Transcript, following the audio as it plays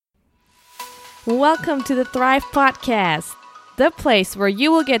Welcome to the Thrive Podcast, the place where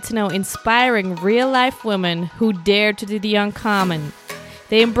you will get to know inspiring real-life women who dare to do the uncommon.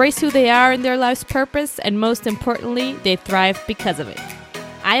 They embrace who they are in their life's purpose, and most importantly, they thrive because of it.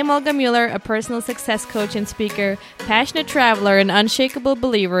 I am Olga Mueller, a personal success coach and speaker, passionate traveler, and unshakable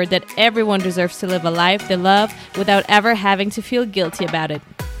believer that everyone deserves to live a life they love without ever having to feel guilty about it.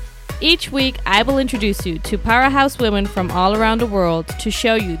 Each week, I will introduce you to powerhouse women from all around the world to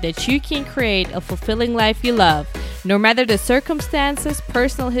show you that you can create a fulfilling life you love, no matter the circumstances,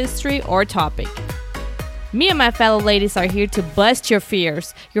 personal history, or topic. Me and my fellow ladies are here to bust your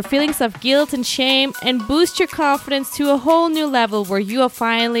fears, your feelings of guilt and shame, and boost your confidence to a whole new level where you are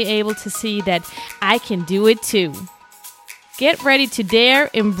finally able to see that I can do it too. Get ready to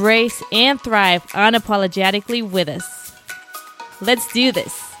dare, embrace, and thrive unapologetically with us. Let's do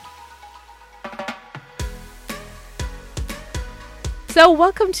this. So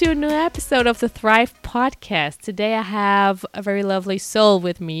welcome to a new episode of the Thrive Podcast. Today I have a very lovely soul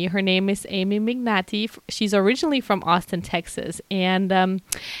with me. Her name is Amy Mignati. She's originally from Austin, Texas. And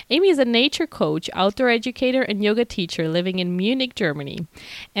Amy is a nature coach, outdoor educator, and yoga teacher living in Munich, Germany.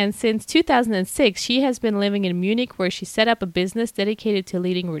 And since 2006, she has been living in Munich, where she set up a business dedicated to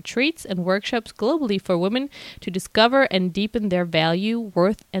leading retreats and workshops globally for women to discover and deepen their value,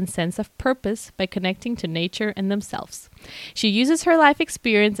 worth, and sense of purpose by connecting to nature and themselves. She uses her life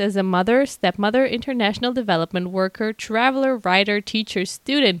experience as a mother, stepmother, international development worker, traveler, writer, teacher,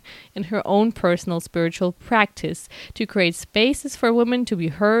 student, and her own personal spiritual practice to create spaces for women to be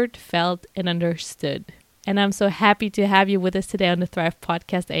heard, felt, and understood. And I'm so happy to have you with us today on the Thrive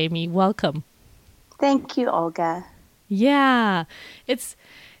Podcast, Amy. Welcome. Thank you, Olga. Yeah,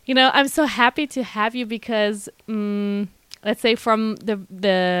 I'm so happy to have you because let's say from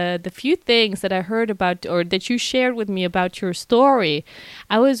the few things that I heard about or that you shared with me about your story,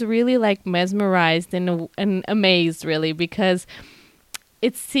 I was really mesmerized and amazed really, because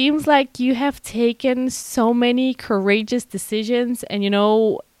it seems like you have taken so many courageous decisions and,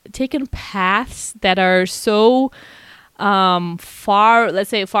 taken paths that are so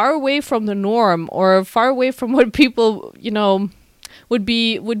far away from the norm or far away from what people, would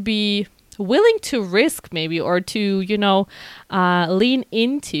be willing to risk maybe or to, lean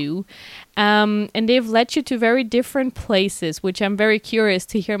into. And they've led you to very different places, which I'm very curious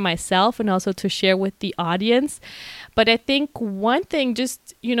to hear myself and also to share with the audience. But I think one thing,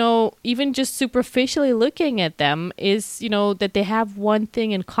 just, even just superficially looking at them is, that they have one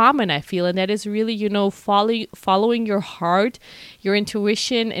thing in common, I feel, and that is really, following your heart, your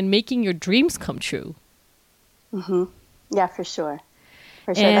intuition, and making your dreams come true. Mm-hmm. Yeah, for sure.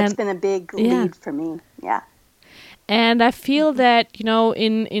 For sure. That's been a big lead for me. Yeah. And I feel that,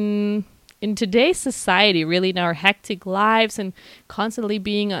 in today's society, really in our hectic lives and constantly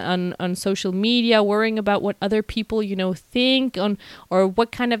being on social media, worrying about what other people, think or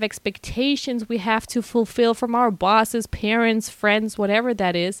what kind of expectations we have to fulfill from our bosses, parents, friends, whatever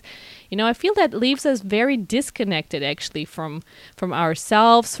that is, I feel that leaves us very disconnected actually from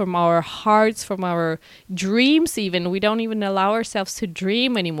ourselves, from our hearts, from our dreams even. We don't even allow ourselves to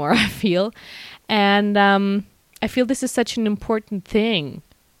dream anymore, I feel. And I feel this is such an important thing.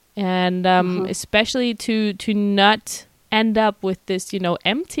 And especially to not end up with this,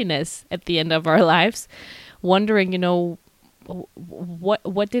 emptiness at the end of our lives, wondering,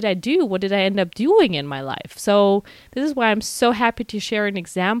 what did I do? What did I end up doing in my life? So this is why I'm so happy to share an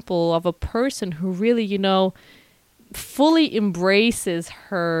example of a person who really, fully embraces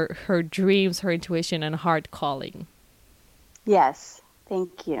her dreams, her intuition, and heart calling. Yes,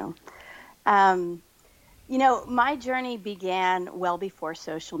 thank you. My journey began well before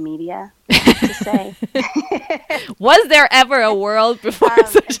social media, I have to say. Was there ever a world before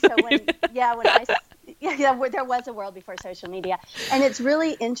social media? There was a world before social media. And it's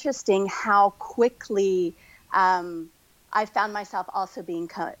really interesting how quickly I found myself also being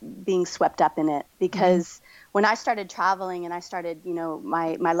swept up in it. Because when I started traveling and I started,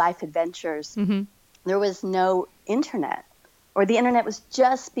 my life adventures, there was no internet. Or the internet was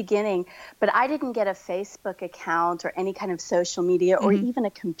just beginning, but I didn't get a Facebook account or any kind of social media or even a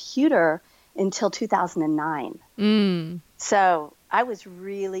computer until 2009. So I was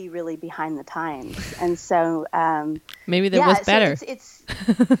really, really behind the times. And so maybe that was better. So it's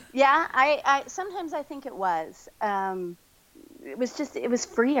I sometimes I think it was. It was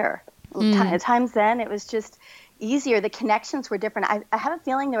freer. At times then it was just easier. The connections were different. I have a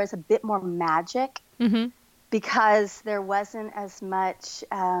feeling there was a bit more magic. Because there wasn't as much,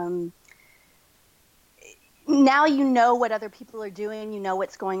 now you know what other people are doing, you know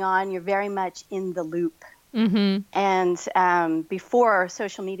what's going on, you're very much in the loop Mm-hmm. And before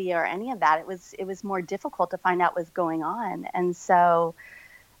social media or any of that, it was more difficult to find out what's going on. And so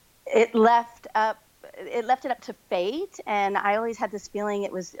it left it up to fate. And I always had this feeling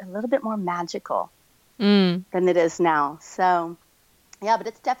it was a little bit more magical Mm. than it is now. So yeah, but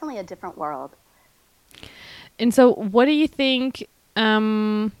it's definitely a different world. And so, what do you think?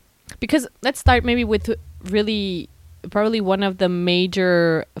 Because let's start maybe with really probably one of the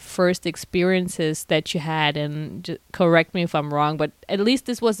major first experiences that you had, and correct me if I'm wrong, but at least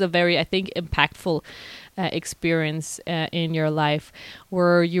this was a very, I think, impactful experience in your life,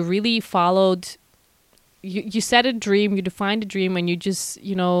 where you really followed. You set a dream, you defined a dream, and you just,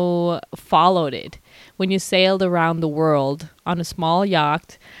 followed it. When you sailed around the world on a small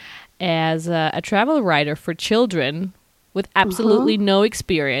yacht as a travel writer for children with absolutely no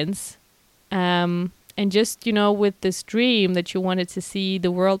experience, and just, with this dream that you wanted to see the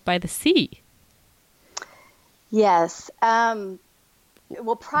world by the sea. Yes.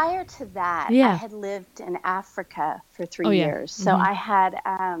 Well, prior to that, I Yeah. had lived in Africa for three Oh, yeah. years. So Mm-hmm. I had,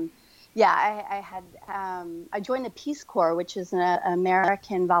 I joined the Peace Corps, which is an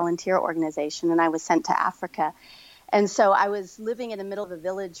American volunteer organization, and I was sent to Africa. And so I was living in the middle of a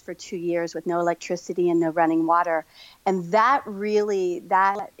village for 2 years with no electricity and no running water. And that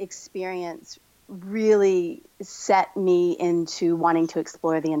experience really set me into wanting to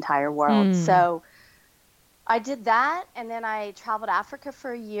explore the entire world. So I did that, and then I traveled Africa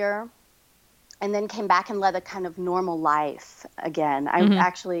for a year, and then came back and led a kind of normal life again. I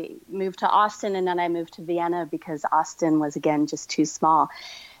actually moved to Austin, and then I moved to Vienna because Austin was, again, just too small.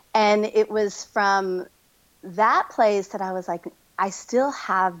 And it was from that place that I was like, I still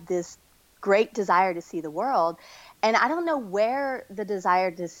have this great desire to see the world. And I don't know where the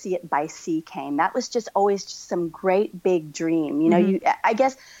desire to see it by sea came. That was just always just some great big dream. I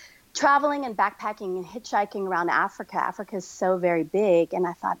guess traveling and backpacking and hitchhiking around Africa is so very big. And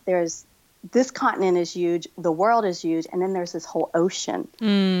I thought, this continent is huge, the world is huge, and then there's this whole ocean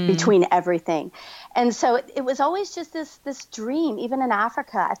between everything. And so it was always just this dream. Even in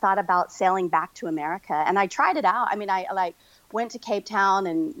Africa, I thought about sailing back to America, and I tried it out. I mean, I went to Cape Town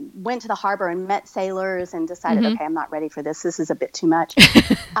and went to the harbor and met sailors and decided, okay, I'm not ready for this. This is a bit too much.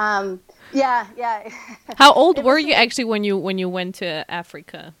 Yeah. How old were you actually when you went to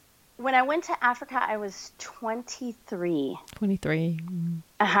Africa? When I went to Africa, I was 23. 23.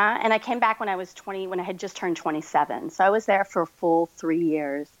 And I came back when I was 20, when I had just turned 27. So I was there for a full 3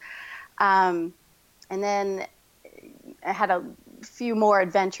 years. And then I had a few more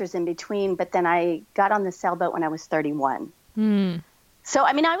adventures in between, but then I got on the sailboat when I was 31. So,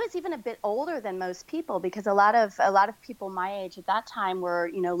 I mean, I was even a bit older than most people, because a lot of people my age at that time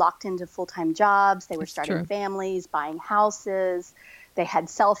were, locked into full-time jobs. They were starting families, buying houses. They had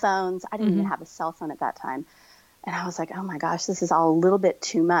cell phones. I didn't even have a cell phone at that time. And I was like, oh my gosh, this is all a little bit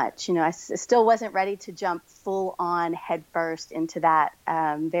too much. I still wasn't ready to jump full on headfirst into that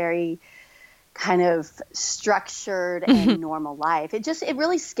very kind of structured and normal life. It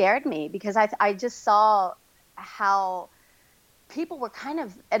really scared me, because I just saw how people were kind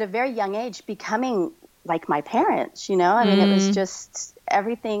of at a very young age becoming like my parents, I mean, it was just,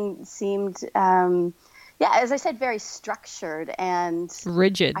 everything seemed, as I said, very structured and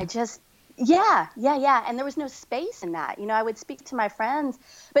rigid. Yeah. And there was no space in that. I would speak to my friends,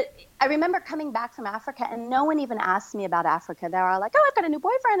 but I remember coming back from Africa and no one even asked me about Africa. They were like, oh, I've got a new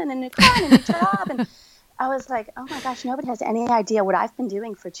boyfriend and a new car and a new job. And I was like, oh my gosh, nobody has any idea what I've been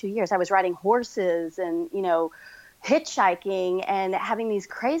doing for 2 years. I was riding horses and, hitchhiking and having these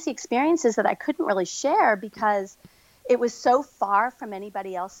crazy experiences that I couldn't really share because it was so far from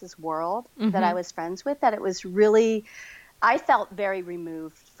anybody else's world that I was friends with, that it was really, I felt very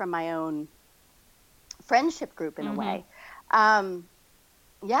removed from my own friendship group in a way. But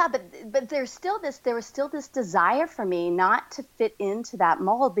there was still this desire for me not to fit into that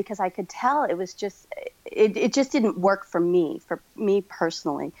mold, because I could tell it was just, it just didn't work for me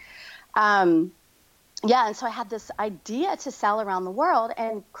personally. And so I had this idea to sail around the world,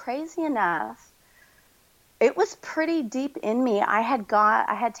 and crazy enough, it was pretty deep in me. I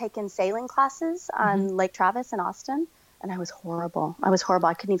had taken sailing classes on Lake Travis in Austin, and I was horrible. I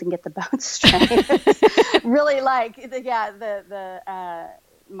couldn't even get the boat straight. Really,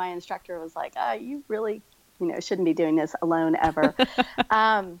 my instructor was like, you really, shouldn't be doing this alone ever.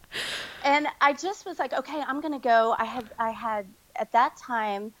 And I just was like, okay, I'm going to go. I had at that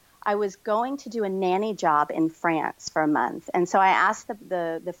time, I was going to do a nanny job in France for a month. And so I asked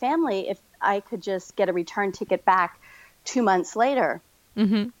the family if I could just get a return ticket back 2 months later,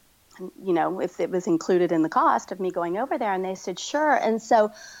 if it was included in the cost of me going over there. And they said, sure. And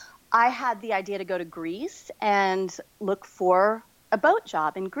so I had the idea to go to Greece and look for a boat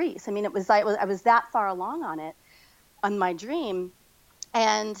job in Greece. I mean, I was that far along on my dream,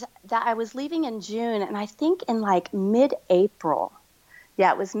 and that I was leaving in June, and I think in like mid-April.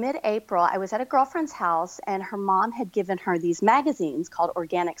 Yeah, it was mid-April. I was at a girlfriend's house, and her mom had given her these magazines called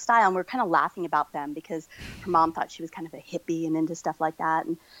Organic Style, and we were kind of laughing about them because her mom thought she was kind of a hippie and into stuff like that.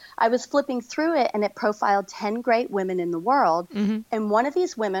 And I was flipping through it, and it profiled 10 great women in the world. Mm-hmm. And one of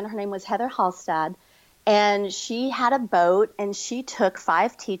these women, her name was Heather Halstad, and she had a boat, and she took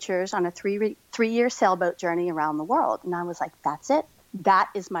 5 teachers on a three-year sailboat journey around the world. And I was like, that's it. That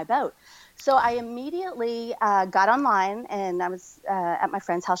is my boat. So I immediately got online, and I was at my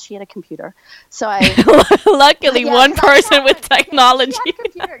friend's house. She had a computer. So I luckily one person with technology. She had a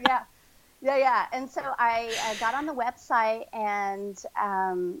computer, yeah. And so I got on the website, and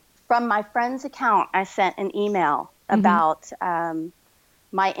from my friend's account, I sent an email about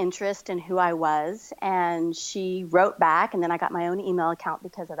my interest and who I was, and she wrote back, and then I got my own email account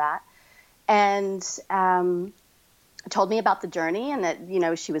because of that, and told me about the journey and that, you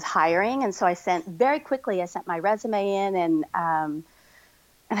know, she was hiring. And so I sent my resume in, and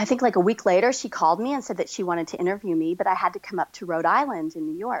I think like a week later she called me and said that she wanted to interview me, but I had to come up to Rhode Island in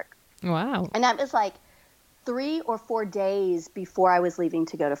New York. Wow. And that was like 3 or 4 days before I was leaving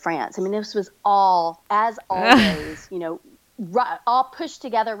to go to France. I mean, this was all, as always, you know, all pushed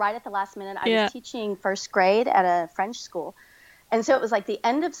together right at the last minute. I was teaching first grade at a French school. And so it was like the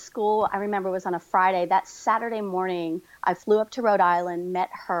end of school, I remember, was on a Friday. That Saturday morning, I flew up to Rhode Island, met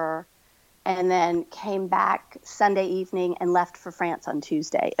her, and then came back Sunday evening and left for France on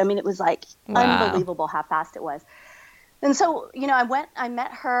Tuesday. I mean, it was like unbelievable how fast it was. And so, you know, I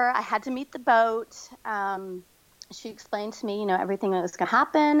met her. I had to meet the boat. She explained to me, you know, everything that was going to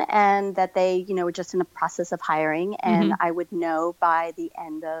happen, and that they, you know, were just in the process of hiring. And I would know by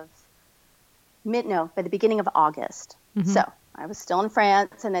the beginning of August. So I was still in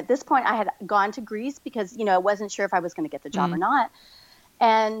France, and at this point I had gone to Greece because, you know, I wasn't sure if I was going to get the job or not.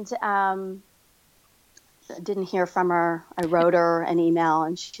 And didn't hear from her. I wrote her an email,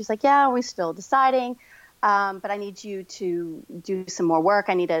 and she's like, yeah, we're still deciding, but I need you to do some more work.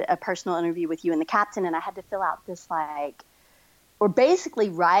 I need a personal interview with you and the captain. And I had to fill out this basically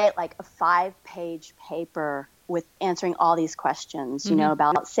write like a 5-page paper with answering all these questions, you know,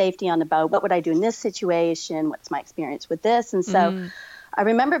 about safety on the boat. What would I do in this situation? What's my experience with this? And so I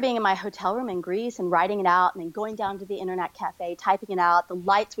remember being in my hotel room in Greece and writing it out, and then going down to the internet cafe, typing it out. The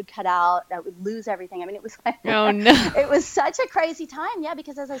lights would cut out. I would lose everything. I mean, it was like, oh no, it was such a crazy time. Yeah.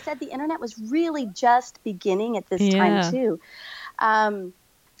 Because as I said, the internet was really just beginning at this time too.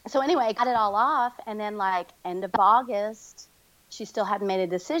 So anyway, I got it all off, and then like end of August, she still hadn't made a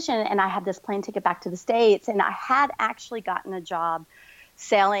decision, and I had this plane ticket back to the States, and I had actually gotten a job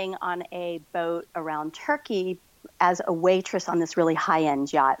sailing on a boat around Turkey as a waitress on this really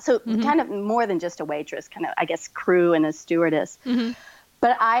high-end yacht. So kind of more than just a waitress, kind of, I guess, crew and a stewardess.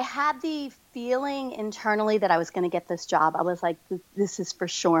 But I had the feeling internally that I was going to get this job. I was like, this is for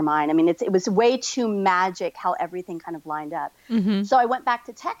sure mine. I mean, it was way too magic how everything kind of lined up. So I went back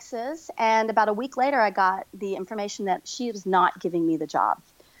to Texas, and about a week later, I got the information that she was not giving me the job.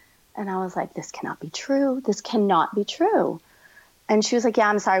 And I was like, this cannot be true. This cannot be true. And she was like, yeah,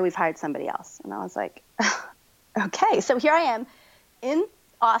 I'm sorry, we've hired somebody else. And I was like, okay. So here I am in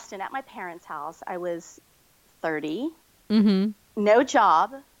Austin at my parents' house. I was 30. No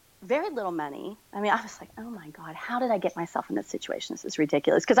job, very little money. I mean, I was like, oh my God, how did I get myself in this situation? This is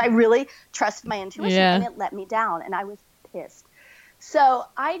ridiculous. Because I really trusted my intuition, and it let me down, and I was pissed. So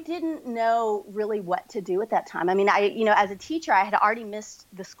I didn't know really what to do at that time. I mean, as a teacher, I had already missed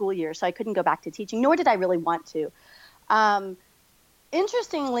the school year, so I couldn't go back to teaching, nor did I really want to.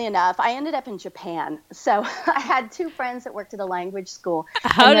 Interestingly enough, I ended up in Japan. So I had 2 friends that worked at a language school.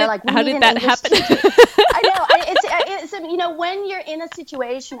 How did that happen? I know. It's you know, when you're in a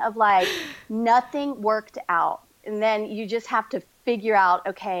situation of like nothing worked out, and then you just have to figure out,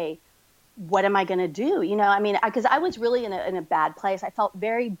 okay, what am I going to do? You know, I mean, because I was really in a bad place. I felt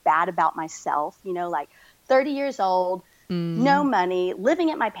very bad about myself, you know, like 30 years old, no money,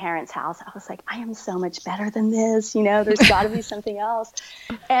 living at my parents' house. I was like, I am so much better than this. You know, there's got to be something else.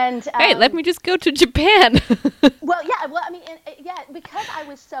 And hey, let me just go to Japan. Well, I mean, because I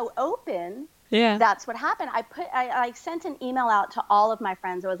was so open. Yeah, that's what happened. I sent an email out to all of my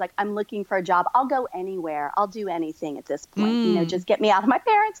friends. I was like, I'm looking for a job. I'll go anywhere. I'll do anything at this point. You know, just get me out of my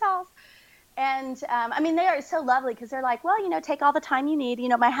parents' house. And I mean, they are so lovely because they're like, well, you know, take all the time you need. You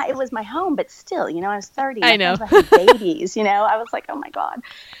know, it was my home, but still, you know, I was 30. I know. I had babies. You know, I was like, oh my God.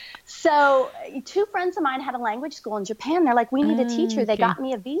 So two friends of mine had a language school in Japan. They're like, we need a teacher. They Okay. got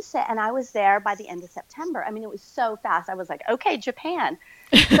me a visa, and I was there by the end of September. I mean, it was so fast. I was like, okay, Japan.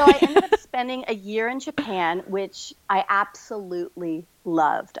 So I ended up spending a year in Japan, which I absolutely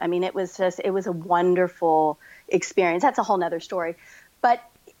loved. I mean, it was a wonderful experience. That's a whole nother story. But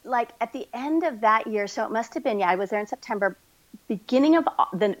like at the end of that year, so it must have been, I was there in September, beginning of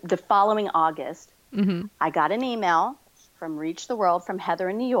the following August, I got an email from Reach the World from Heather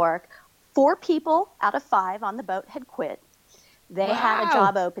in New York. 4 people out of 5 on the boat had quit. They had a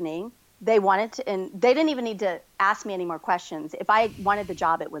job opening. They wanted to, and they didn't even need to ask me any more questions. If I wanted the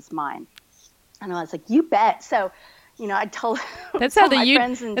job, it was mine. And I was like, you bet. So, I told that's how my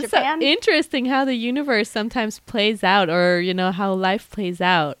friends in that's Japan. So interesting how the universe sometimes plays out, or how life plays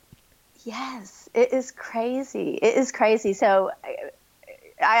out. Yes, it is crazy. It is crazy. So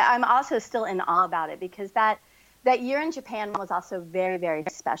I'm also still in awe about it, because that year in Japan was also very, very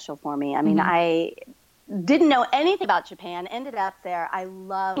special for me. I mean, I didn't know anything about Japan, ended up there. I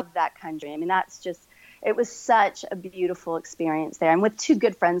love that country. I mean, it was such a beautiful experience there. And with 2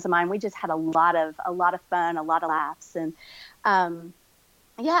 good friends of mine, we just had a lot of fun, a lot of laughs. And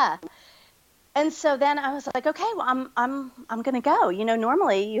And so then I was like, okay, well, I'm going to go.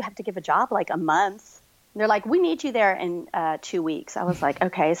 Normally you have to give a job like a month. They're like, we need you there in 2 weeks. I was like,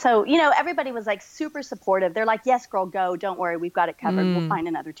 okay. So, everybody was like super supportive. They're like, yes, girl, go. Don't worry. We've got it covered. We'll find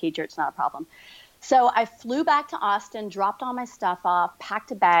another teacher. It's not a problem. So I flew back to Austin, dropped all my stuff off, packed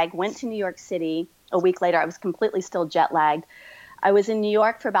a bag, went to New York City. A week later, I was completely still jet lagged. I was in New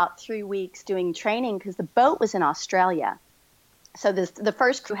York for about 3 weeks doing training, because the boat was in Australia. So the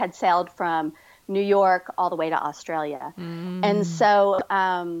first crew had sailed from New York all the way to Australia. And so,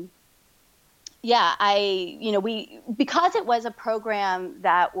 because it was a program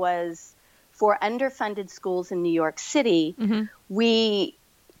that was for underfunded schools in New York City, we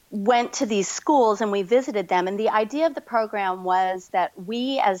went to these schools and we visited them. And the idea of the program was that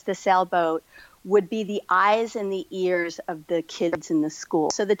we, as the sailboat, would be the eyes and the ears of the kids in the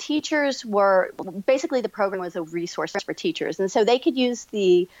school. So the teachers basically the program was a resource for teachers. And so they could use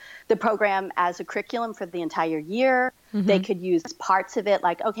the program as a curriculum for the entire year. They could use parts of it,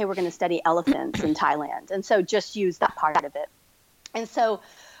 like, okay, we're going to study elephants in Thailand. And so just use that part of it. And so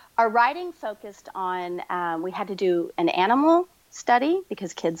our writing focused on, we had to do an animal study,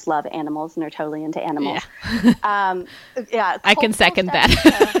 because kids love animals and they're totally into animals. I can second that.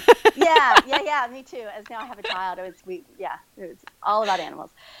 Yeah, me too. As now I have a child, it was all about animals.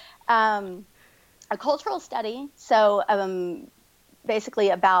 A cultural study, so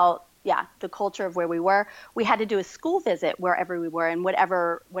basically about the culture of where we were. We had to do a school visit wherever we were, in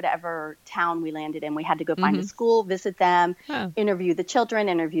whatever town we landed in. We had to go find a school, visit them, interview the children,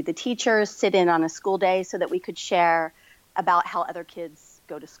 interview the teachers, sit in on a school day so that we could share about how other kids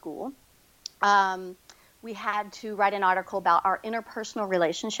go to school. We had to write an article about our interpersonal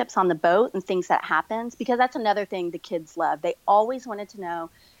relationships on the boat and things that happened, because that's another thing the kids love. They always wanted to know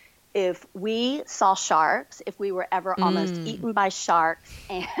if we saw sharks, if we were ever almost eaten by sharks,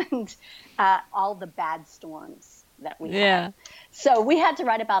 and all the bad storms that we had. So we had to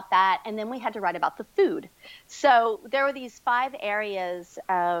write about that, and then we had to write about the food. So there were these 5 areas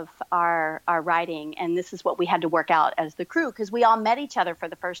of our writing, and this is what we had to work out as the crew, because we all met each other for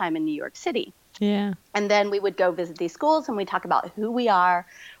the first time in New York City. Yeah. And then we would go visit these schools, and we talk about who we are,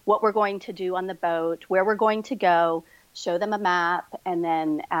 what we're going to do on the boat, where we're going to go, show them a map, and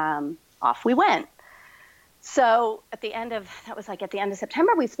then off we went. So at the end of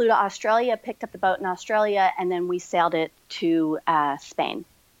September, we flew to Australia, picked up the boat in Australia, and then we sailed it to Spain.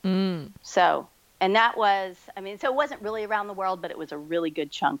 So, and that was, so it wasn't really around the world, but it was a really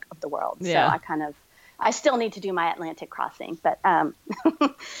good chunk of the world. Yeah. So I still need to do my Atlantic crossing, but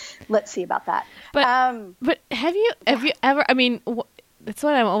let's see about that. But have you ever, that's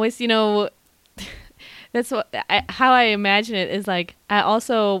what I'm always, that's how I imagine it is like. I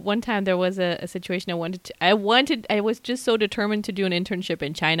also, one time there was a situation I was just so determined to do an internship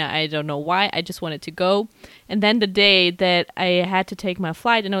in China. I don't know why. I just wanted to go. And then the day that I had to take my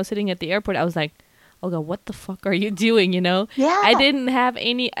flight and I was sitting at the airport, I was like, Olga, what the fuck are you doing? Yeah. I didn't have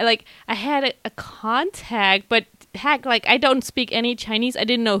any, I had a contact, but I don't speak any Chinese. I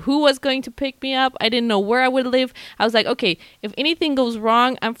didn't know who was going to pick me up. I didn't know where I would live. I was like, okay, if anything goes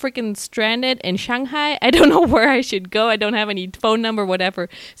wrong, I'm freaking stranded in Shanghai. I don't know where I should go. I don't have any phone number, whatever.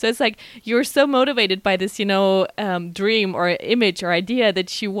 So it's like, you're so motivated by this, dream or image or idea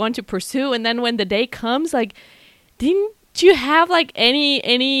that you want to pursue. And then when the day comes, didn't you have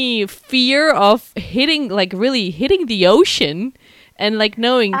any fear of really hitting the ocean and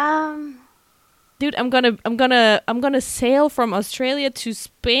knowing? dude, I'm gonna sail from Australia to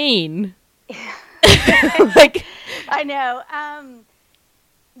Spain. Like, I know.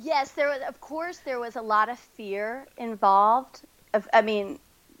 Yes, there was, of course, there was a lot of fear involved. I mean,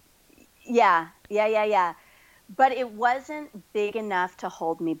 yeah. But it wasn't big enough to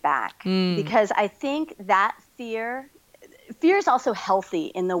hold me back because I think that fear is also healthy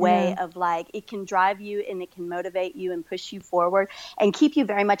in the way of like, it can drive you and it can motivate you and push you forward and keep you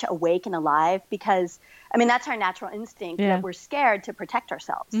very much awake and alive because, I mean, that's our natural instinct that we're scared to protect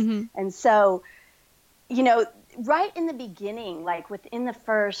ourselves. And so, you know, right in the beginning, like within the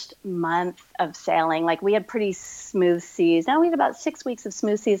first month of sailing, like we had pretty smooth seas. Now we had about 6 weeks of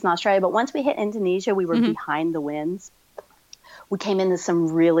smooth seas in Australia, but once we hit Indonesia, we were behind the winds. We came into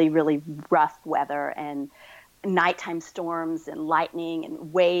some really, really rough weather and nighttime storms and lightning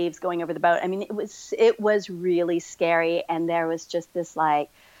and waves going over the boat. I mean, it was really scary. And there was just this like,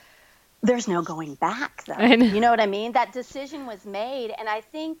 there's no going back though. You know what I mean? That decision was made. And I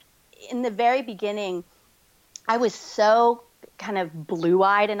think in the very beginning, I was so kind of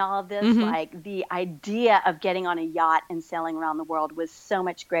blue-eyed in all of this. Like the idea of getting on a yacht and sailing around the world was so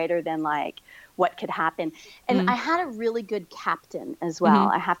much greater than like what could happen. And I had a really good captain as well,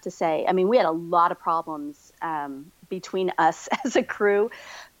 I have to say. I mean, we had a lot of problems between us as a crew,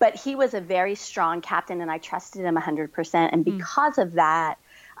 but he was a very strong captain and I trusted him 100%. And because of that,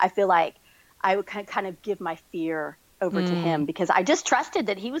 I feel like I would kind of give my fear over to him because I just trusted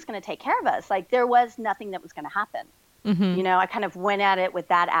that he was going to take care of us. Like there was nothing that was going to happen. You know, I kind of went at it with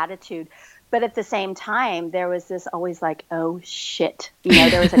that attitude. But at the same time, there was this always like, oh shit. You know,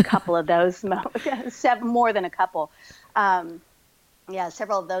 there was a couple of those moments, more than a couple.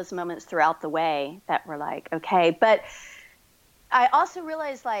 Several of those moments throughout the way that were like, okay. But I also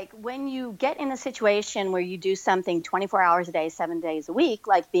realized like when you get in a situation where you do something 24 hours a day, 7 days a week,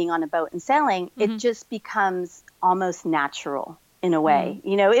 like being on a boat and sailing, it just becomes almost natural in a way.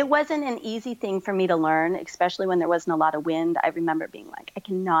 You know, it wasn't an easy thing for me to learn, especially when there wasn't a lot of wind. I remember being like, I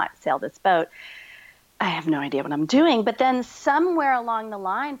cannot sail this boat. I have no idea what I'm doing. But then somewhere along the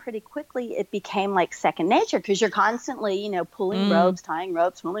line, pretty quickly, it became like second nature because you're constantly, you know, pulling ropes, tying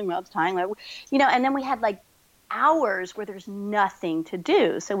ropes, pulling ropes, tying ropes, you know, and then we had like hours where there's nothing to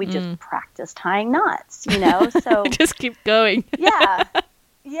do. So we just practice tying knots, you know, so just keep going.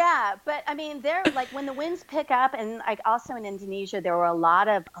 Yeah. But I mean, there, like when the winds pick up and like also in Indonesia, there were a lot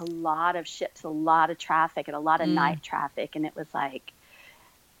of ships, a lot of traffic and a lot of night traffic. And it was like,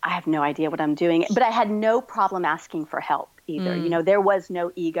 I have no idea what I'm doing, but I had no problem asking for help either. You know, there was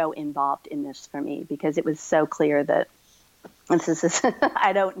no ego involved in this for me because it was so clear that this is,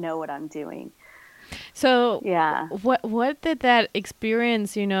 I don't know what I'm doing. So what did that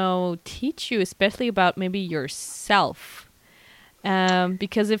experience, you know, teach you, especially about maybe yourself?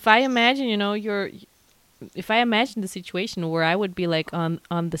 Because if I imagine, you know, if I imagine the situation where I would be like on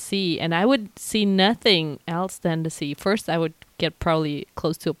the sea and I would see nothing else than the sea, first I would get probably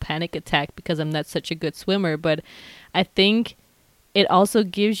close to a panic attack because I'm not such a good swimmer. But I think it also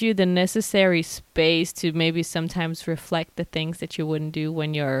gives you the necessary space to maybe sometimes reflect the things that you wouldn't do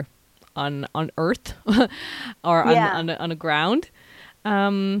when you're on Earth or on the ground.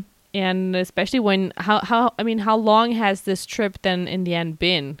 And especially when how long has this trip then in the end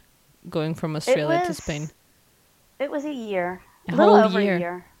been, going from Australia to Spain? It was a year, a little over a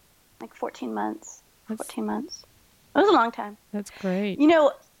year, like 14 months. 14 months. It was a long time. That's great. You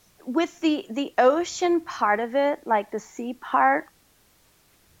know, with the ocean part of it, like the sea part,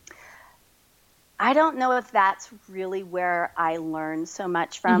 I don't know if that's really where I learned so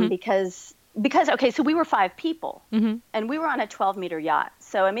much from because okay, so we were 5 people and we were on a 12-meter yacht.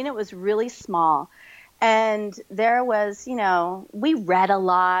 So, I mean, it was really small. And there was, you know, we read a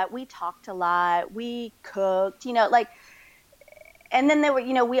lot, we talked a lot, we cooked, you know, like, and then there were,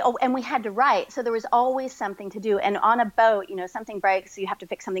 you know, we had to write. So there was always something to do. And on a boat, you know, something breaks, so you have to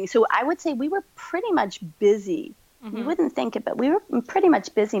fix something. So I would say we were pretty much busy. You wouldn't think it, but we were pretty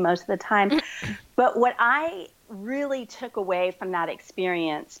much busy most of the time. But what I really took away from that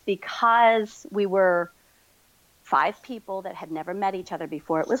experience, because we were 5 people that had never met each other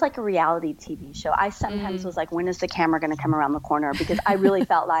before, it was like a reality TV show. I sometimes was like, when is the camera going to come around the corner? Because I really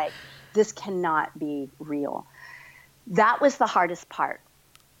felt like this cannot be real. That was the hardest part.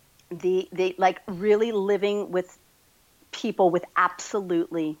 The like really living with people with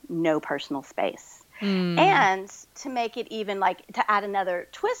absolutely no personal space. And to make it even like to add another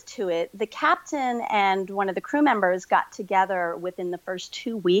twist to it, the captain and one of the crew members got together within the first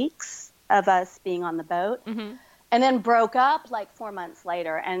 2 weeks of us being on the boat. and then broke up like 4 months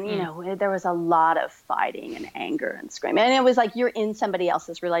later. And, you know, there was a lot of fighting and anger and screaming. And it was like you're in somebody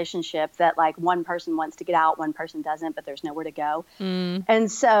else's relationship that like one person wants to get out, one person doesn't, but there's nowhere to go.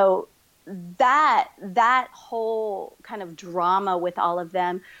 And so that whole kind of drama with all of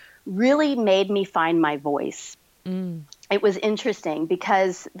them really made me find my voice. It was interesting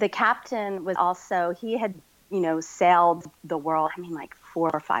because the captain was also, he had, you know, sailed the world, I mean, like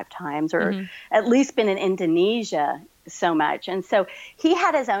 4 or 5 times, or at least been in Indonesia so much. And so he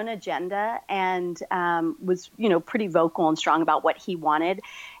had his own agenda and was, you know, pretty vocal and strong about what he wanted.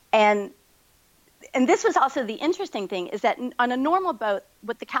 And this was also the interesting thing, is that on a normal boat,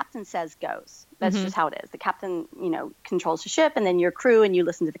 what the captain says goes. That's just how it is. The captain, you know, controls the ship, and then your crew, and you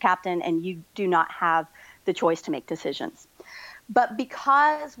listen to the captain, and you do not have the choice to make decisions. But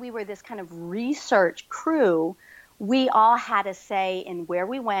because we were this kind of research crew, we all had a say in where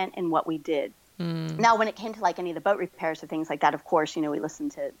we went and what we did. Now, when it came to like any of the boat repairs or things like that, of course, you know, we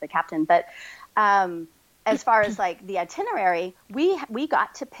listened to the captain. But as far as like the itinerary, we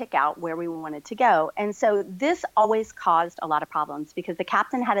got to pick out where we wanted to go. And so this always caused a lot of problems because the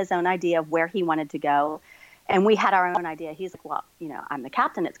captain had his own idea of where he wanted to go. And we had our own idea. He's like, well, you know, I'm the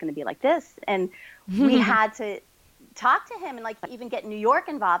captain. It's going to be like this. And we had to talk to him and like even get New York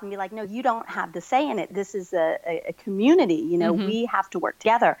involved and be like, no, you don't have the say in it. This is a community. You know, we have to work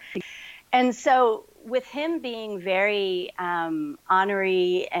together. And so with him being very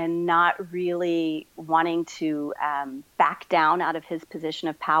honorary and not really wanting to back down out of his position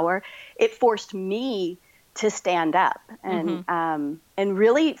of power, it forced me to stand up and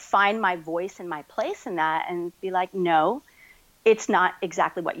really find my voice and my place in that and be like, no, it's not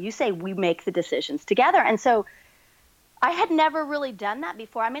exactly what you say. We make the decisions together. And so I had never really done that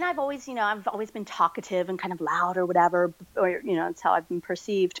before. I mean, I've always been talkative and kind of loud or whatever, or, you know, it's how I've been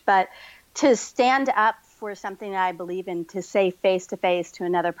perceived. But to stand up for something that I believe in, to say face to face to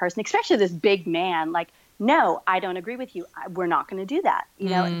another person, especially this big man, like, no, I don't agree with you. We're not going to do that. You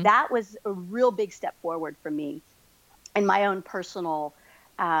know, that was a real big step forward for me in my own personal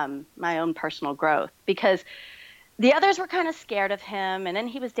growth, because the others were kind of scared of him. And then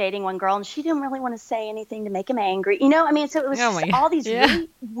he was dating one girl and she didn't really want to say anything to make him angry. You know, I mean, so it was all these really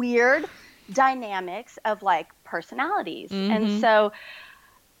weird dynamics of like personalities. And so,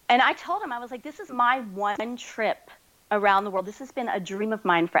 and I told him, I was like, this is my one trip around the world. This has been a dream of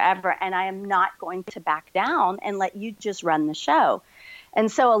mine forever. And I am not going to back down and let you just run the show.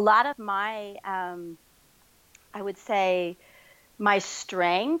 And so a lot of my, I would say, my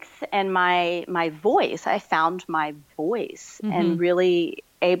strength and my voice, I found my voice and really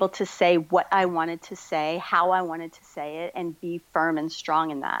able to say what I wanted to say, how I wanted to say it, and be firm and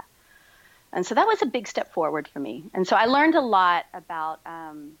strong in that. And so that was a big step forward for me. And so I learned a lot about,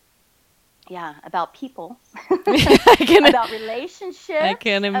 about people, about relationships. I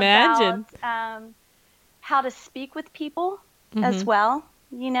can imagine. About, how to speak with people as well,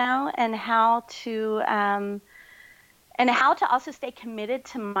 you know, and how to also stay committed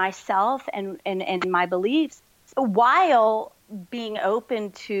to myself and my beliefs while being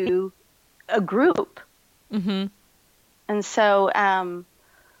open to a group. And so,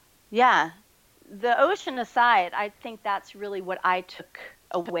 the ocean aside, I think that's really what I took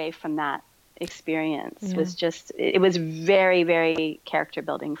away from that experience. Was just, it was very, very character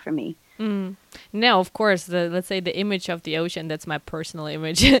building for me. No, of course, let's say the image of the ocean, that's my personal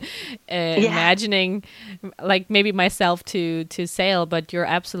image. Imagining like maybe myself to sail, but you're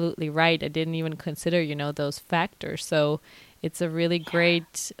absolutely right. I didn't even consider, you know, those factors. So it's a really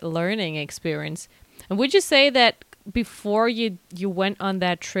great learning experience. And would you say that before you went on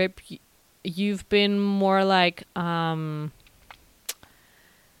that trip, you've been more like, let's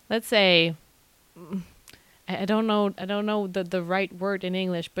say, I don't know the right word in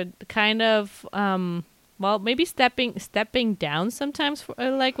English, but kind of maybe stepping down sometimes for,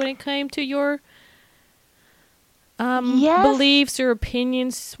 like when it came to your beliefs or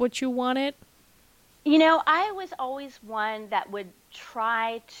opinions, what you wanted? You know, I was always one that would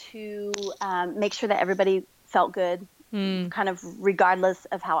try to make sure that everybody felt good, kind of regardless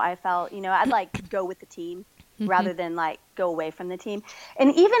of how I felt. You know, I'd like go with the team rather than like go away from the team.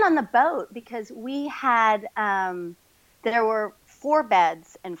 And even on the boat, because we had, there were 4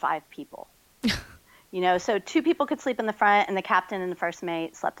 beds and 5 people, you know, so 2 people could sleep in the front and the captain and the first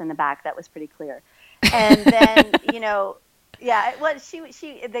mate slept in the back. That was pretty clear. And then, you know, well,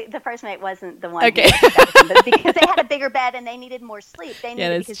 the first mate wasn't the one, okay. But because they had a bigger bed and they needed more sleep. They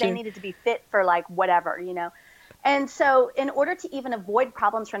needed, because they needed to be fit for like whatever, you know. And so in order to even avoid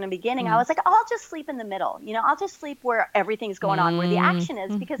problems from the beginning, I was like, oh, I'll just sleep in the middle. I'll just sleep where everything's going on, where the action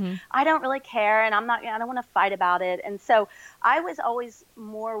is, because I don't really care and I don't want to fight about it. And so I was always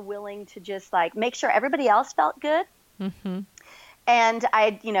more willing to just like make sure everybody else felt good. And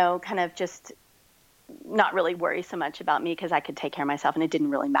I'd, kind of just not really worry so much about me because I could take care of myself and it didn't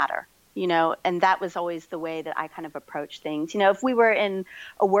really matter. And that was always the way that I kind of approached things. If we were in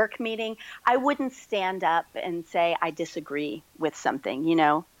a work meeting, I wouldn't stand up and say I disagree with something.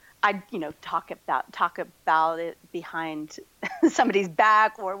 I'd talk about it behind somebody's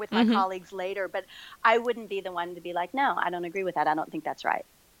back or with my colleagues later, but I wouldn't be the one to be like, no, I don't agree with that. I don't think that's right,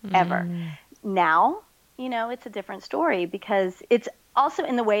 ever. Now, it's a different story because it's also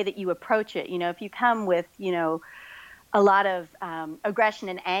in the way that you approach it. If you come with, a lot of aggression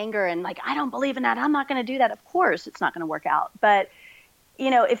and anger and like, I don't believe in that, I'm not going to do that. Of course, it's not going to work out. But,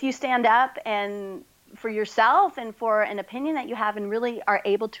 if you stand up and for yourself and for an opinion that you have and really are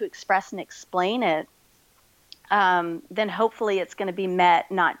able to express and explain it, then hopefully it's going to be met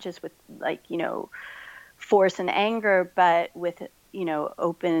not just with like, force and anger, but with,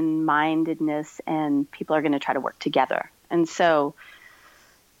 open-mindedness, and people are going to try to work together. And so,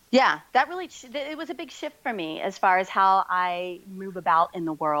 yeah, that really, it was a big shift for me as far as how I move about in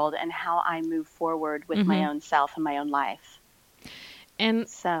the world and how I move forward with my own self and my own life. And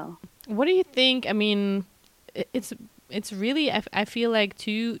so, what do you think? I mean, it's really, I feel like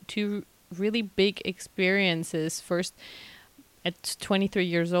two really big experiences. First, at 23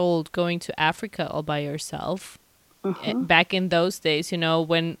 years old, going to Africa all by yourself. Back in those days,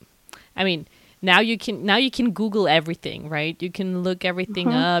 when, I mean, now you can Google everything, right? You can look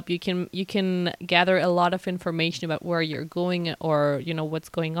everything up. You can gather a lot of information about where you're going or, what's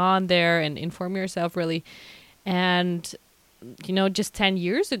going on there and inform yourself really. And, just 10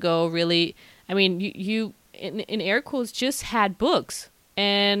 years ago, really, I mean, you in air quotes just had books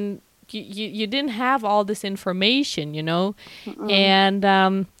and you didn't have all this information, and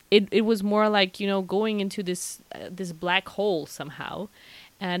it was more like, going into this black hole somehow.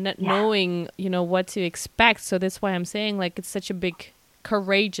 And not knowing, what to expect. So that's why I'm saying, like, it's such a big,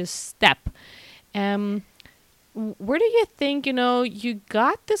 courageous step. Where do you think, you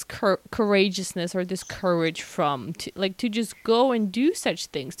got this courageousness or this courage from? To just go and do such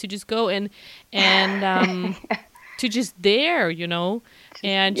things, to just go and to just dare,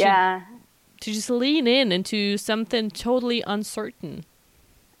 and to just lean into something totally uncertain.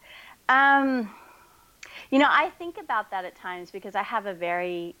 I think about that at times because I have a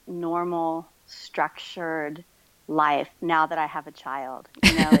very normal, structured life now that I have a child.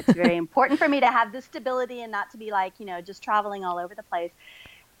 It's very important for me to have this stability and not to be like, just traveling all over the place.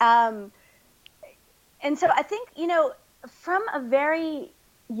 And so I think, from a very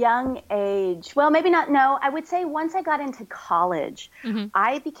young age, well, maybe not, no, I would say once I got into college,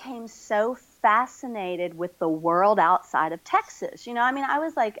 I became so fascinated with the world outside of Texas.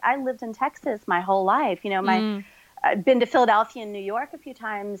 I lived in Texas my whole life. I've been to Philadelphia and New York a few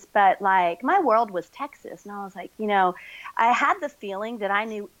times, but like my world was Texas. And I was like, I had the feeling that I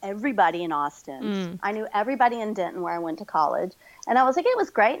knew everybody in Austin. I knew everybody in Denton where I went to college. And I was like, it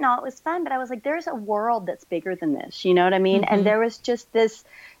was great and all, it was fun. But I was like, there's a world that's bigger than this. You know what I mean? And there was just this,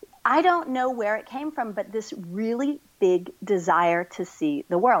 I don't know where it came from, but this really big desire to see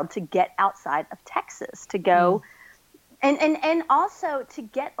the world, to get outside of Texas, to go and also to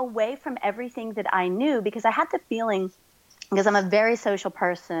get away from everything that I knew, because I had the feeling, because I'm a very social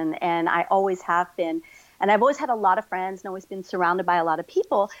person and I always have been, and I've always had a lot of friends and always been surrounded by a lot of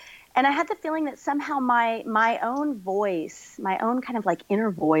people. And I had the feeling that somehow my own voice, my own kind of like inner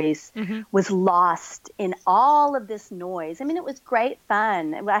voice was lost in all of this noise. I mean, it was great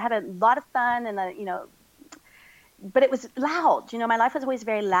fun. I had a lot of fun and, but it was loud. My life was always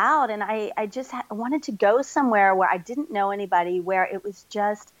very loud. And I just wanted to go somewhere where I didn't know anybody, where it was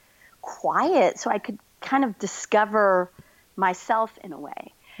just quiet so I could kind of discover myself in a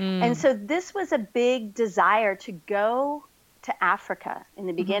way. And so this was a big desire to go to Africa in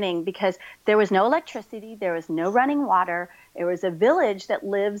the beginning, because there was no electricity, there was no running water. There was a village that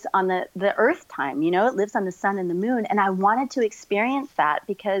lives on the earth time, it lives on the sun and the moon. And I wanted to experience that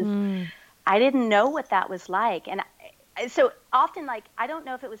because I didn't know what that was like. And so often, like, I don't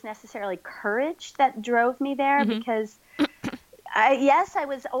know if it was necessarily courage that drove me there, because I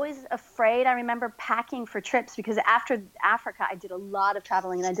was always afraid. I remember packing for trips, because after Africa, I did a lot of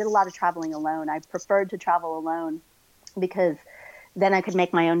traveling, and I did a lot of traveling alone. I preferred to travel alone, because then I could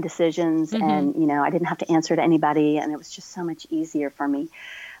make my own decisions and, I didn't have to answer to anybody, and it was just so much easier for me.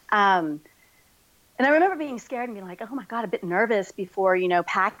 And I remember being scared and being like, oh my God, a bit nervous before,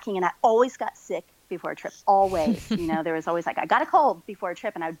 packing, and I always got sick before a trip, always. There was always like, I got a cold before a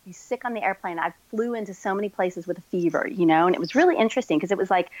trip, and I'd be sick on the airplane. I flew into so many places with a fever, and it was really interesting because it was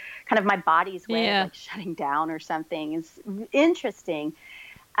like kind of my body's way of like shutting down or something. It's interesting.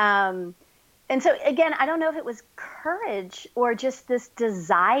 And so again, I don't know if it was courage or just this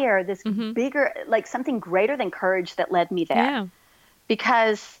desire, this bigger, like something greater than courage that led me there. Yeah.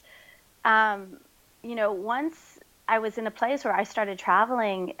 Because, once I was in a place where I started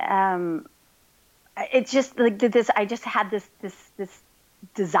traveling, it's just like this, I just had this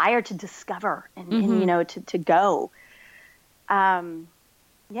desire to discover and to go.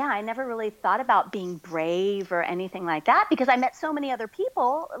 I never really thought about being brave or anything like that because I met so many other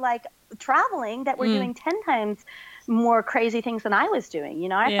people like traveling that were doing 10 times more crazy things than I was doing.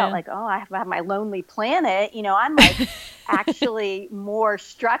 I felt like, I have my lonely planet. I'm like actually more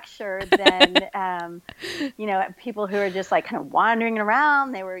structured than, people who are just like kind of wandering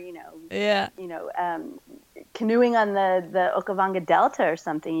around. They were, canoeing on the Okavango Delta or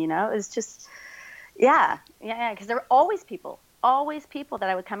something, it was just, because there were always people that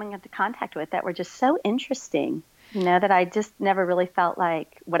I would come into contact with that were just so interesting, that I just never really felt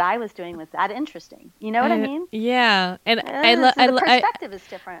like what I was doing was that interesting. You know what I mean? Yeah. And the perspective is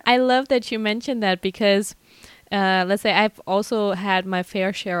different. I love that you mentioned that because, let's say I've also had my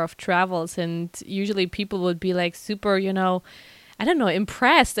fair share of travels, and usually people would be like super, I don't know,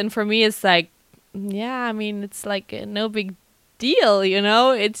 impressed. And for me, it's like, it's like no big deal,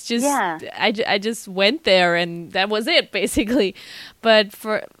 it's just I just went there and that was it basically. But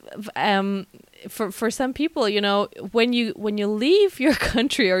for some people, when you leave your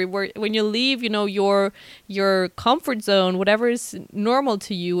country or when you leave, your comfort zone, whatever is normal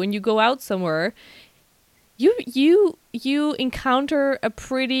to you, when you go out somewhere, you encounter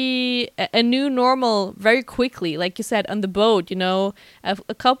a new normal very quickly. Like you said, on the boat,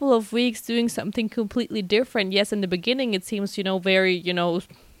 a couple of weeks doing something completely different. Yes, in the beginning it seems, very,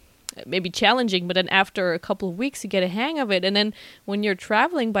 maybe challenging, but then after a couple of weeks you get a hang of it. And then when you're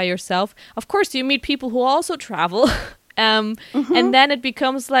traveling by yourself, of course you meet people who also travel. And then it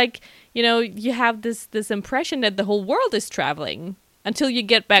becomes like, you have this impression that the whole world is traveling until you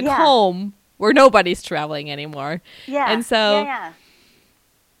get back home, where nobody's traveling anymore. Yeah. And so,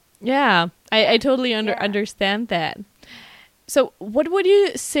 I totally understand that. So what would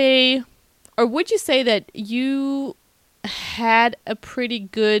you say, or would you say that you had a pretty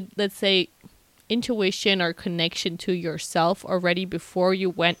good, let's say, intuition or connection to yourself already before you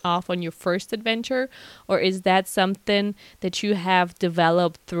went off on your first adventure? Or is that something that you have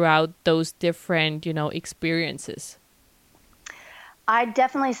developed throughout those different, experiences? I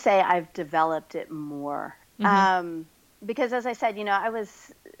definitely say I've developed it more. Because as I said, I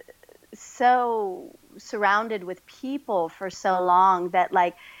was so surrounded with people for so long that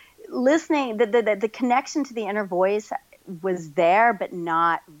like listening, the connection to the inner voice was there, but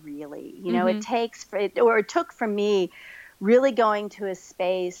not really. It took for me really going to a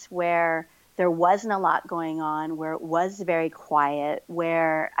space where there wasn't a lot going on, where it was very quiet,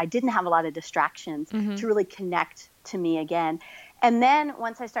 where I didn't have a lot of distractions to really connect to me again. And then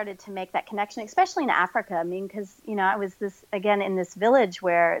once I started to make that connection, especially in Africa, because, I was in this village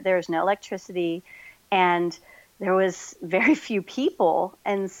where there's no electricity and there was very few people.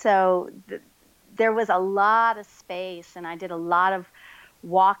 And so there was a lot of space, and I did a lot of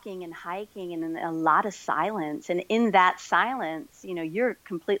walking and hiking and a lot of silence. And in that silence, you're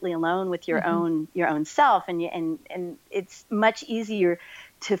completely alone with your own self. And it's much easier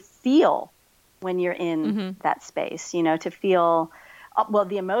to feel when you're in that space, to feel,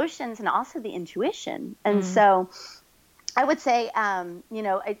 the emotions and also the intuition. And so I would say,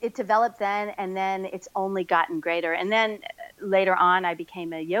 it developed then, and then it's only gotten greater. And then later on, I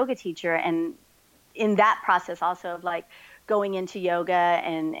became a yoga teacher. And in that process also of like going into yoga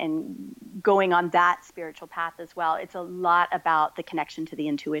and going on that spiritual path as well, it's a lot about the connection to the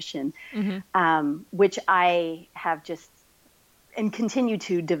intuition, which I have just and continue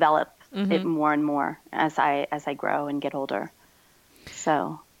to develop it more and more as I grow and get older.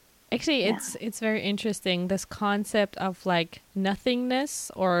 So actually, it's very interesting, this concept of like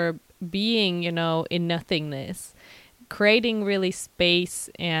nothingness or being, in nothingness, creating really space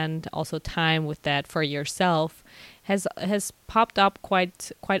and also time with that for yourself has popped up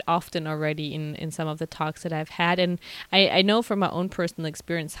quite often already in some of the talks that I've had. And I know from my own personal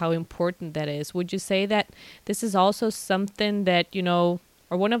experience how important that is. Would you say that this is also something that,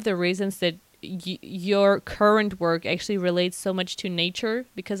 or one of the reasons that your current work actually relates so much to nature?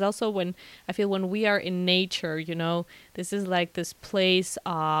 Because also when we are in nature, this is like this place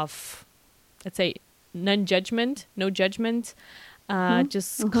of, let's say, no judgment,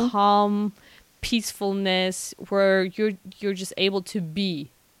 just calm, peacefulness where you're just able to be.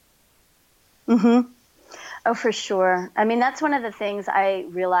 Mm-hmm. Oh, for sure. I mean, that's one of the things I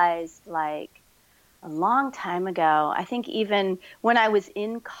realized like a long time ago. I think even when I was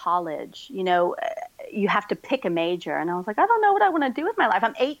in college, you have to pick a major. And I was like, I don't know what I want to do with my life.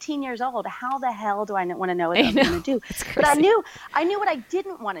 I'm 18 years old. How the hell do I want to know what I'm going to do? But I knew what I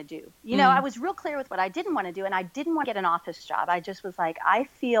didn't want to do. I was real clear with what I didn't want to do. And I didn't want to get an office job. I just was like, I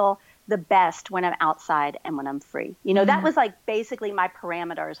feel the best when I'm outside and when I'm free. That was like basically my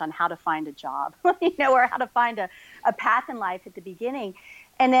parameters on how to find a job, or how to find a path in life at the beginning.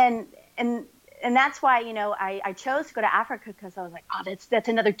 And then, and that's why, I chose to go to Africa, because I was like, oh, that's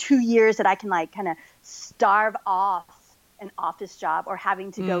another 2 years that I can like kind of starve off an office job or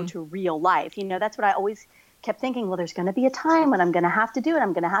having to go to real life. That's what I always kept thinking. Well, there's going to be a time when I'm going to have to do it.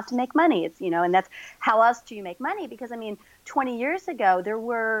 I'm going to have to make money. It's, and that's how else do you make money? Because 20 years ago, there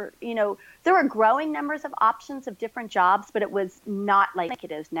were growing numbers of options of different jobs, but it was not like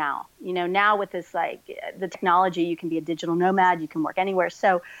it is now. Now with this, like the technology, you can be a digital nomad, you can work anywhere.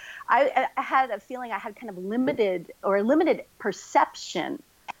 So I had a feeling I had kind of limited perception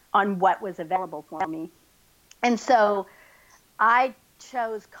on what was available for me. And so I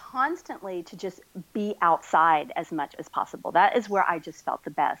chose constantly to just be outside as much as possible. That is where I just felt the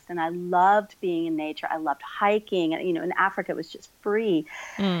best. And I loved being in nature. I loved hiking. And, in Africa, it was just free.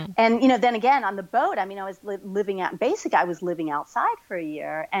 And, then again, on the boat, I was living out, basically, I was living outside for a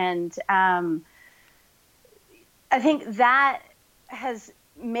year. And I think that has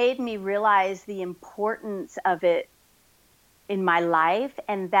made me realize the importance of it in my life,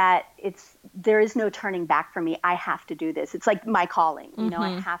 and that there is no turning back for me. I have to do this. It's like my calling.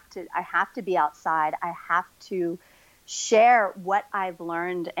 I have to be outside. I have to share what I've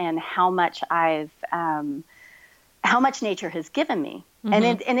learned and how much nature has given me.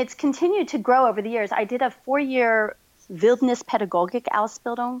 And it's continued to grow over the years. I did a 4-year Wildnispädagogik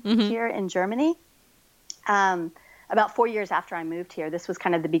Ausbildung here in Germany. About 4 years after I moved here. This was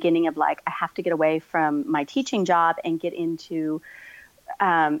kind of the beginning of like, I have to get away from my teaching job and get into,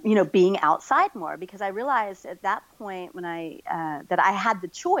 being outside more, because I realized at that point when that I had the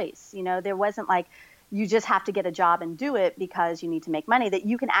choice. There wasn't like, you just have to get a job and do it because you need to make money, that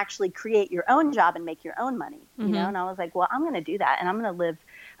you can actually create your own job and make your own money, and I was like, well, I'm going to do that. And I'm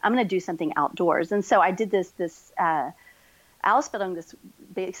going to do something outdoors. And so I did this Ausbildung, this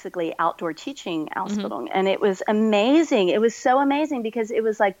basically outdoor teaching Ausbildung. And it was amazing. It was so amazing because it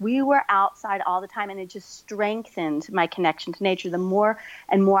was like we were outside all the time, and it just strengthened my connection to nature the more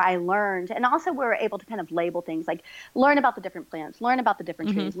and more I learned. And also we were able to kind of label things, like learn about the different plants, learn about the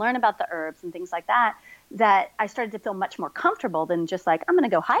different trees, learn about the herbs and things like that, that I started to feel much more comfortable than just like, I'm going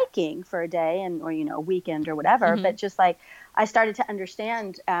to go hiking for a day or a weekend or whatever. But just like I started to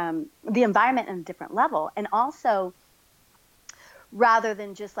understand the environment on a different level. And also, rather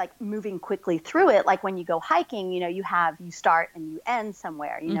than just like moving quickly through it, like when you go hiking, you start and you end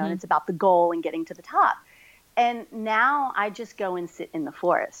somewhere, and it's about the goal and getting to the top. And now I just go and sit in the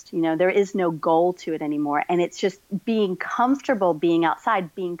forest. There is no goal to it anymore. And it's just being comfortable being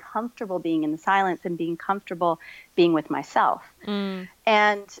outside, being comfortable being in the silence, and being comfortable being with myself. And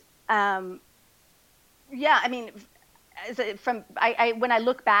when I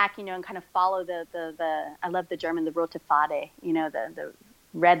look back, and kind of follow the I love the German, the rote Pfade, the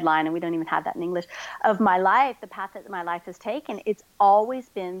red line, and we don't even have that in English, of my life, the path that my life has taken, it's always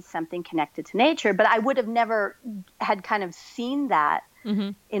been something connected to nature. But I would have never had kind of seen that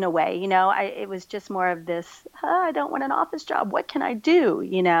in a way, it was just more of this, I don't want an office job. What can I do?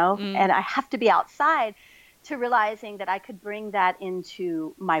 And I have to be outside, to realizing that I could bring that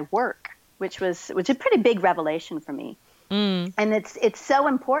into my work, which was a pretty big revelation for me. And it's so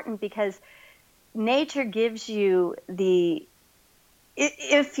important because nature gives you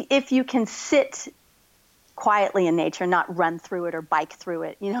if you can sit quietly in nature, not run through it or bike through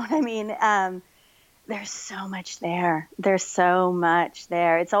it, you know what I mean? There's so much there. There's so much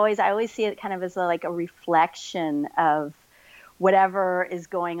there. I always see it kind of as a reflection of whatever is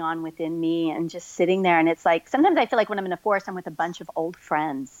going on within me, and just sitting there. And it's like, sometimes I feel like when I'm in a forest, I'm with a bunch of old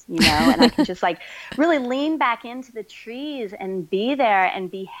friends, and I can just like really lean back into the trees and be there and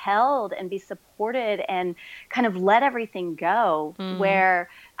be held and be supported and kind of let everything go, where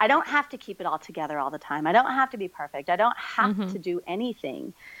I don't have to keep it all together all the time. I don't have to be perfect. I don't have to do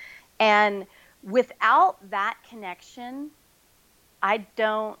anything. And without that connection, I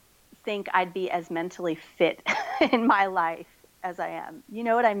don't think I'd be as mentally fit in my life as I am. You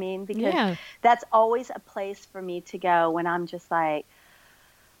know what I mean? Because that's always a place for me to go when I'm just like,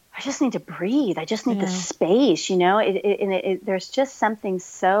 I just need to breathe. I just need the Yeah. space, there's just something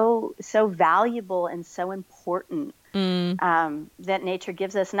so valuable and so important Mm. that nature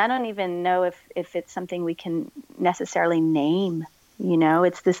gives us. And I don't even know if it's something we can necessarily name,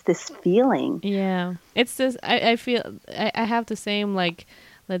 it's this feeling. Yeah. It's just I feel I have the same, like,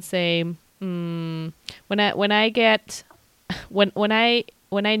 let's say, when I get when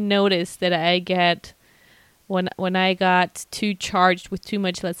I notice that I get when I got too charged with too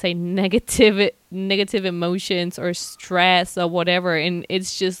much, let's say, negative emotions or stress or whatever, and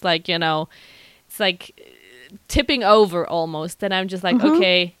it's just like, it's like tipping over almost, then I'm just like, Mm-hmm.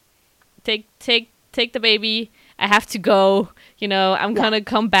 okay, take the baby. I have to go. I'm Yeah. gonna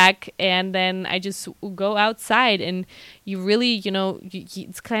come back, and then I just go outside, and you really,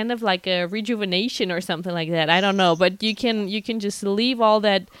 it's kind of like a rejuvenation or something like that. I don't know, but you can just leave all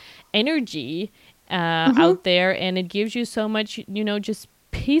that energy Mm-hmm. out there, and it gives you so much, just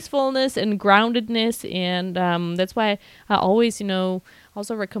peacefulness and groundedness, and that's why I always,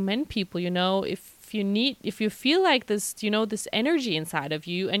 also recommend people, if you feel like this, this energy inside of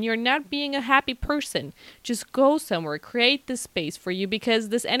you, and you're not being a happy person, just go somewhere, create this space for you, because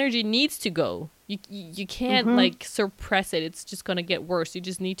this energy needs to go. You can't, Mm-hmm. like, suppress it. It's just gonna get worse. You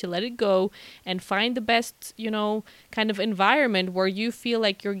just need to let it go and find the best, kind of environment where you feel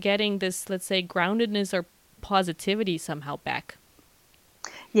like you're getting this, let's say, groundedness or positivity somehow back.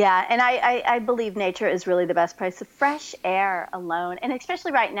 Yeah, and I believe nature is really the best place. The fresh air alone, and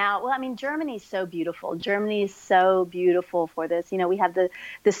especially right now. Well, I mean, Germany's so beautiful. Germany's so beautiful for this. We have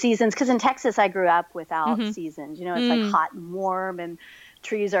the seasons, because in Texas I grew up without Mm-hmm. seasons. It's like Mm. hot and warm, and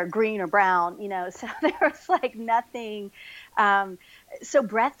trees are green or brown. So there was like nothing um, so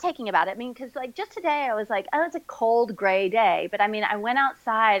breathtaking about it. I mean, because like just today I was like, oh, it's a cold gray day, but I mean, I went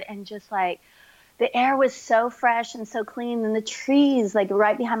outside and just like the air was so fresh and so clean, and the trees like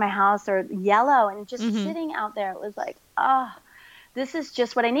right behind my house are yellow, and just Mm-hmm. sitting out there, it was like, oh, this is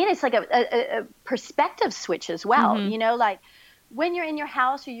just what I need. It's like a perspective switch as well, Mm-hmm. like when you're in your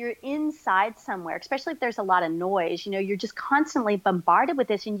house or you're inside somewhere, especially if there's a lot of noise, you're just constantly bombarded with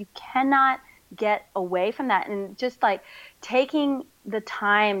this, and you cannot get away from that. And just like taking the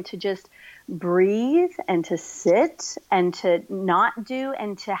time to just breathe and to sit and to not do,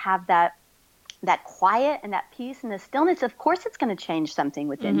 and to have that quiet and that peace and the stillness, of course it's going to change something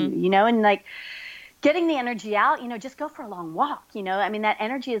within Mm-hmm. you, and like getting the energy out, just go for a long walk, I mean, that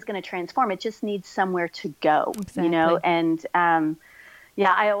energy is going to transform. It just needs somewhere to go, Exactly. and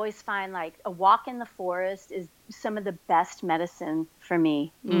yeah, I always find like a walk in the forest is some of the best medicine for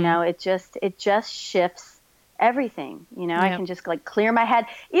me. Mm. It just shifts everything. I Yep. can just like clear my head,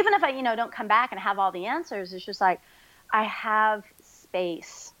 even if I, don't come back and have all the answers. It's just like I have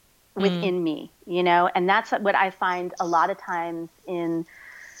space Mm. within me, and that's what I find a lot of times in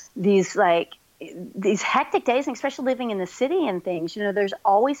these like these hectic days, and especially living in the city and things. There's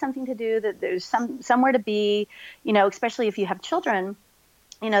always something to do. That there's somewhere to be. Especially if you have children.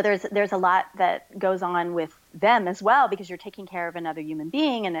 There's a lot that goes on with them as well, because you're taking care of another human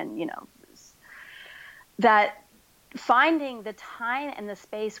being, and then that finding the time and the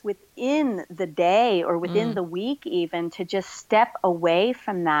space within the day or within Mm. the week, even to just step away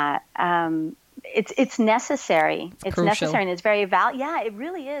from that. It's necessary. It's It's crucial. necessary, and it's very Yeah, it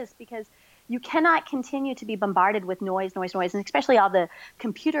really is, because you cannot continue to be bombarded with noise, and especially all the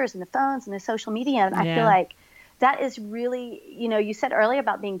computers and the phones and the social media. And I feel Yeah. like that is really, you said earlier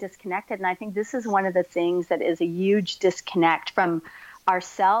about being disconnected, and I think this is one of the things that is a huge disconnect from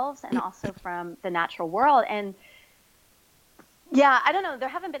ourselves and also from the natural world. And yeah, I don't know. There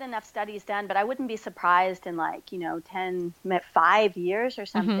haven't been enough studies done, but I wouldn't be surprised in like, 5 years or Mm-hmm.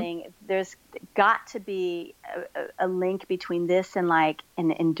 something. There's got to be a link between this and like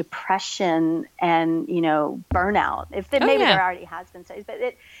in depression and, burnout. Oh Maybe yeah. there already has been studies, but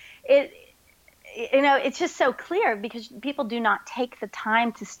it, it's just so clear, because people do not take the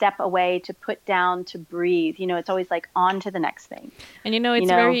time to step away, to put down, to breathe. It's always like on to the next thing, And you it's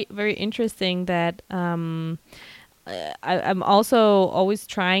know? very, very interesting that I'm also always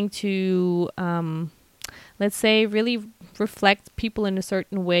trying to, let's say, really reflect people in a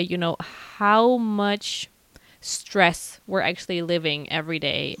certain way, how much stress we're actually living every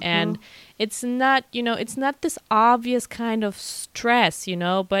day. Hmm. And it's not this obvious kind of stress,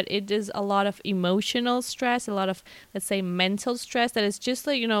 but it is a lot of emotional stress, a lot of, let's say, mental stress that is just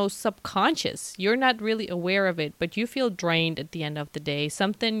like, subconscious. You're not really aware of it, but you feel drained at the end of the day.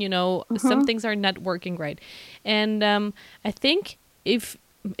 Something, some Hmm. things are not working right. And I think if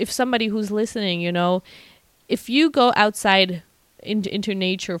somebody who's listening, if you go outside into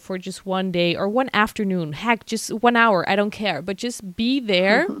nature for just one day or one afternoon, heck, just 1 hour, I don't care, but just be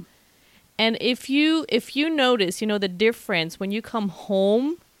there. And if you notice, the difference when you come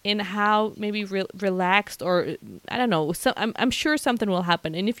home in how maybe relaxed, or I don't know, I'm sure something will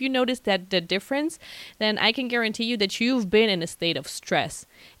happen. And if you notice that the difference, then I can guarantee you that you've been in a state of stress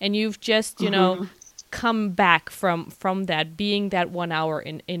and you've just, come back from that, being that 1 hour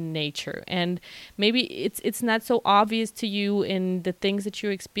in nature. And maybe it's not so obvious to you in the things that you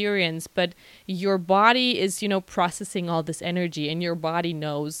experience, but your body is, processing all this energy, and your body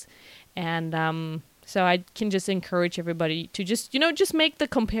knows. And so I can just encourage everybody to just make the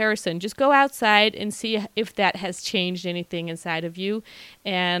comparison. Just go outside and see if that has changed anything inside of you,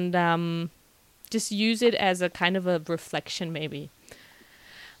 and just use it as a kind of a reflection, maybe.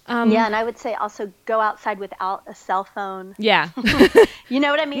 Yeah, and I would say also go outside without a cell phone. Yeah. You know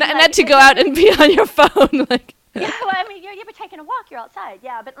what I mean? Not to go out and be on your phone. Yeah, well, I mean, you're taking a walk, you're outside.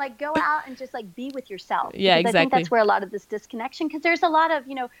 Yeah, but go out and just be with yourself. Yeah, because exactly. I think that's where a lot of this disconnection, because there's a lot of,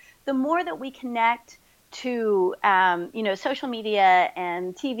 the more that we connect to, social media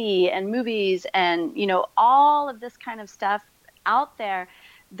and TV and movies and, all of this kind of stuff out there,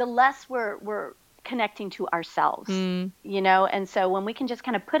 the less we're connecting to ourselves, and so when we can just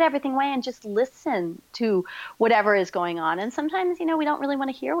kind of put everything away and just listen to whatever is going on. And sometimes, we don't really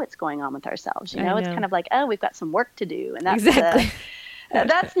want to hear what's going on with ourselves. It's kind of oh, we've got some work to do. And that's exactly.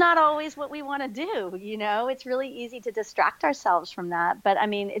 That's not always what we want to do. It's really easy to distract ourselves from that. But I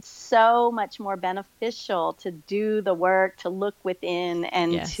mean, it's so much more beneficial to do the work, to look within,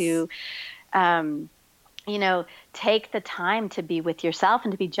 and to, take the time to be with yourself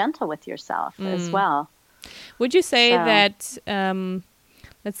and to be gentle with yourself as well. Would you say that,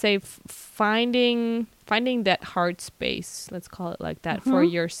 let's say, finding that heart space, let's call it like that, for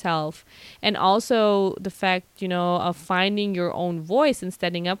yourself, and also the fact, of finding your own voice and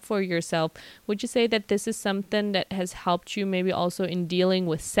standing up for yourself, would you say that this is something that has helped you maybe also in dealing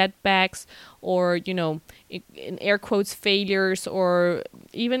with setbacks, or, in air quotes, failures, or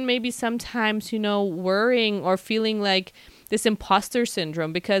even maybe sometimes, worrying or feeling like this imposter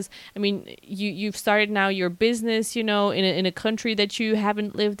syndrome? Because I mean, you've started now your business, in a country that you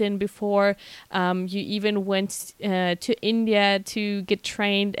haven't lived in before. You even went to India to get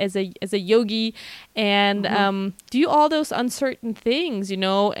trained as a yogi, and do all those uncertain things,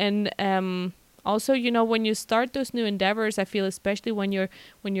 and also, when you start those new endeavors, I feel, especially when you're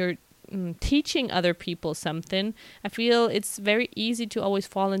teaching other people something, I feel it's very easy to always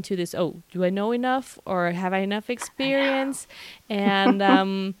fall into this, oh, do I know enough, or have I enough experience?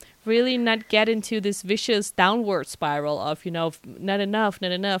 And really not get into this vicious downward spiral of, not enough,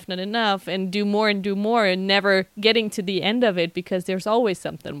 and do more and never getting to the end of it, because there's always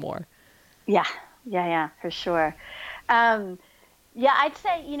something more. Yeah, for sure. I'd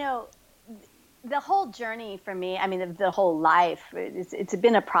say, the whole journey for me, I mean, the whole life, it's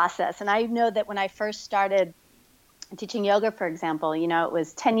been a process. And I know that when I first started teaching yoga, for example, it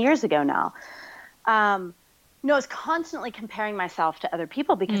was 10 years ago now. I was constantly comparing myself to other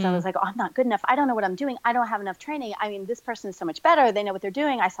people, because I was like, oh, I'm not good enough. I don't know what I'm doing. I don't have enough training. I mean, this person is so much better. They know what they're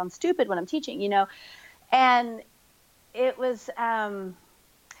doing. I sound stupid when I'm teaching, And it was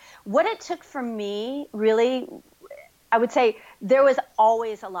what it took for me, really, I would say there was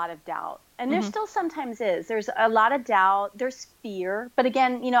always a lot of doubt. And there still sometimes is. There's a lot of doubt. There's fear. But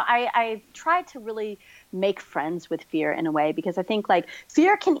again, I try to really make friends with fear in a way, because I think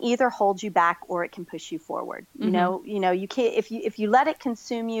fear can either hold you back or it can push you forward. You can't, if you let it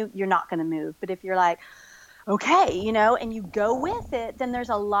consume you, you're not going to move. But if you're like, okay, and you go with it, then there's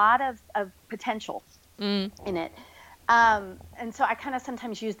a lot of potential in it. And so I kind of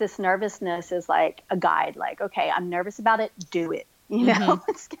sometimes use this nervousness as like a guide, okay, I'm nervous about it, do it.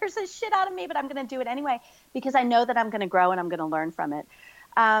 It scares the shit out of me, but I'm going to do it anyway, because I know that I'm going to grow and I'm going to learn from it.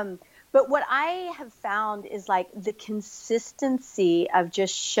 But what I have found is the consistency of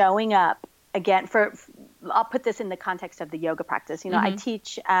just showing up again I'll put this in the context of the yoga practice. I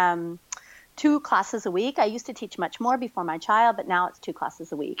teach 2 classes a week. I used to teach much more before my child, but now it's 2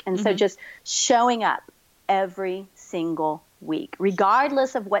 classes a week. And so just showing up every single week,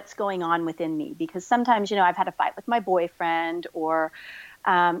 regardless of what's going on within me, because sometimes, I've had a fight with my boyfriend, or,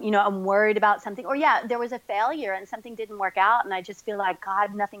 I'm worried about something, or there was a failure and something didn't work out. And I just feel like,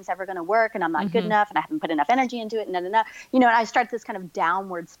 God, nothing's ever going to work, and I'm not good enough, and I haven't put enough energy into it. And and I start this kind of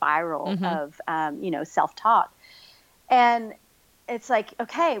downward spiral of, self-talk. And it's like,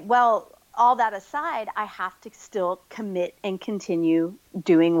 okay, well, all that aside, I have to still commit and continue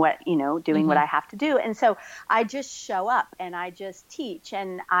doing what, doing what I have to do. And so I just show up and I just teach.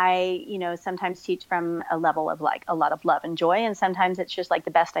 And I, sometimes teach from a level of like a lot of love and joy. And sometimes it's just like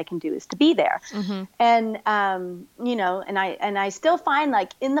the best I can do is to be there. And, and I still find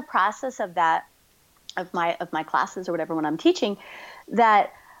like in the process of that, of my classes or whatever, when I'm teaching,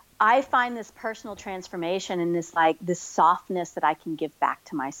 that I find this personal transformation and this softness that I can give back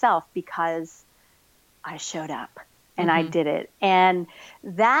to myself because I showed up and I did it. And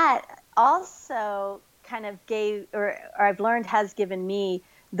that also kind of gave, or I've learned has given me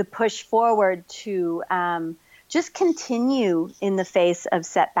the push forward to just continue in the face of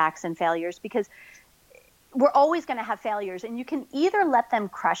setbacks and failures, because we're always going to have failures, and you can either let them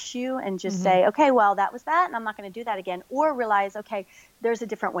crush you and just say, okay, well, that was that, and I'm not going to do that again, or realize, okay, there's a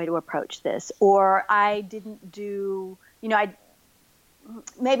different way to approach this, or I didn't do,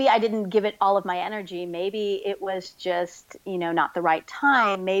 maybe I didn't give it all of my energy. Maybe it was just, not the right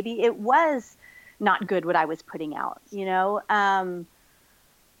time. Maybe it was not good what I was putting out,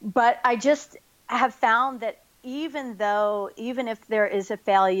 but I just have found that even if there is a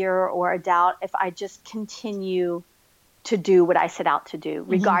failure or a doubt, if I just continue to do what I set out to do,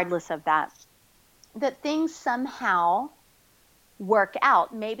 regardless of that things somehow work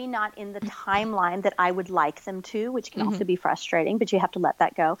out, maybe not in the timeline that I would like them to, which can also be frustrating, but you have to let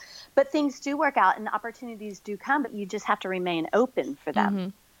that go. But things do work out and opportunities do come, but you just have to remain open for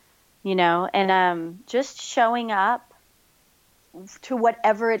them, and just showing up to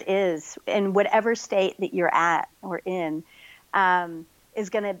whatever it is in whatever state that you're at or in, is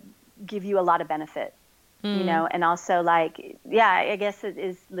going to give you a lot of benefit, and also like, I guess it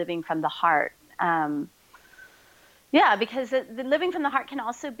is living from the heart. Because the living from the heart can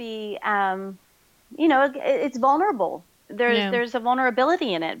also be, it's vulnerable. There's a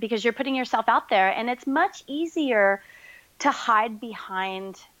vulnerability in it because you're putting yourself out there, and it's much easier to hide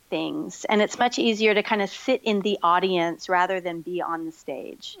behind things, and it's much easier to kind of sit in the audience rather than be on the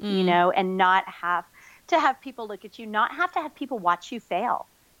stage, and not have to have people look at you, not have to have people watch you fail,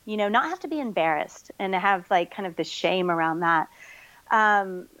 not have to be embarrassed and have like kind of the shame around that.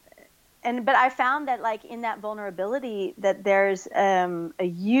 But I found that like in that vulnerability that there's a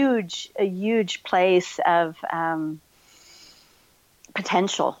huge place of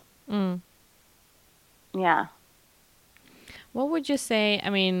potential. Yeah. What would you say? I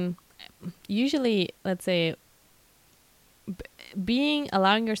mean, usually, let's say,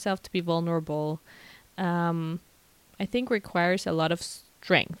 allowing yourself to be vulnerable, I think requires a lot of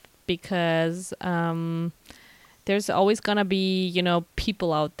strength, because there's always gonna be,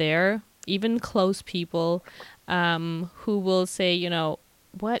 people out there, even close people, who will say,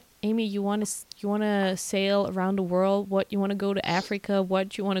 what, Amy, you want to sail around the world? What, you want to go to Africa?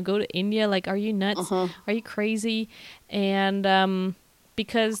 What, you want to go to India? Like, are you nuts? Are you crazy? And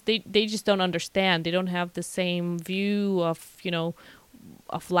because they just don't understand. They don't have the same view of,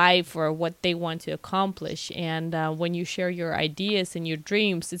 of life or what they want to accomplish. And when you share your ideas and your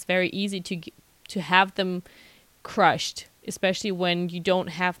dreams, it's very easy to have them crushed, especially when you don't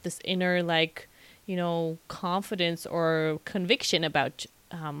have this inner, like, confidence or conviction about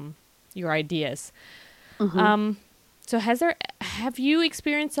your ideas. So have you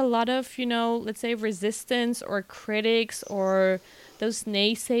experienced a lot of, let's say, resistance or critics or those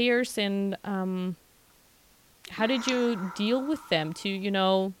naysayers, and how did you deal with them to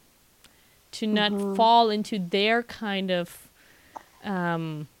not fall into their kind of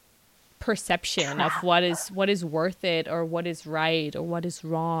perception of what is worth it, or what is right, or what is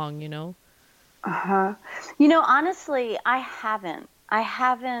wrong? Honestly, I haven't.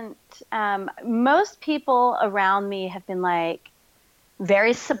 Most people around me have been like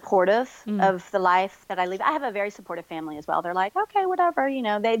very supportive of the life that I live. I have a very supportive family as well. They're like, okay, whatever,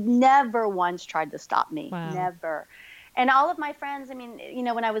 they never once tried to stop me. Wow. Never. And all of my friends, I mean,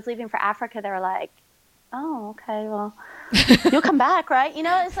 when I was leaving for Africa, they were like, oh, okay, well, you'll come back, right?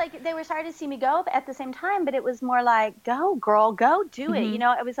 It's like they were sorry to see me go, but at the same time, but it was more like, go, girl, go do it.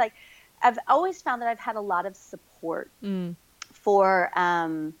 It was like, I've always found that I've had a lot of support for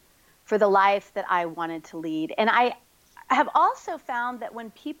the life that I wanted to lead. And I have also found that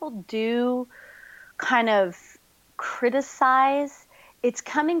when people do kind of criticize, it's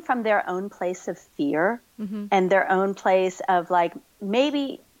coming from their own place of fear and their own place of like,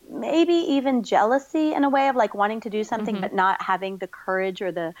 maybe even jealousy in a way of like wanting to do something, but not having the courage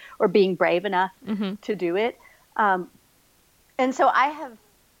or being brave enough to do it. And so I have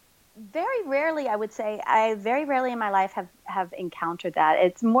very rarely in my life have encountered that.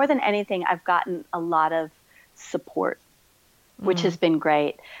 It's more than anything, I've gotten a lot of support which has been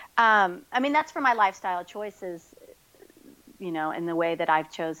great. I mean, that's for my lifestyle choices, in the way that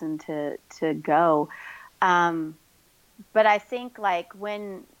I've chosen to go. But I think like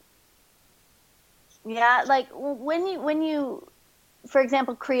when you, for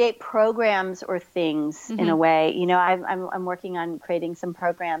example, create programs or things in a way, I'm working on creating some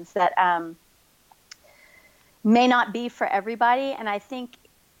programs that may not be for everybody. And I think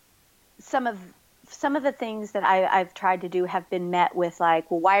some of the things that I've tried to do have been met with like,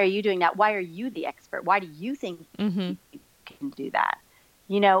 well, why are you doing that? Why are you the expert? Why do you think you can do that?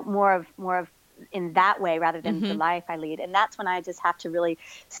 More of in that way rather than the life I lead. And that's when I just have to really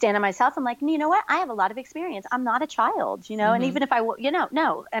stand on myself. I'm like, you know what? I have a lot of experience. I'm not a child, and even if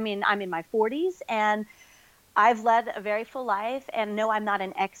no, I mean, I'm in my 40s and I've led a very full life, and no, I'm not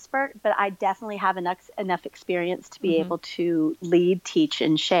an expert, but I definitely have enough experience to be able to lead, teach,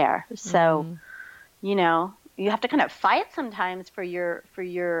 and share. So, you have to kind of fight sometimes for your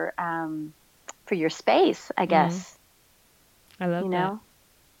space, I guess. I love that.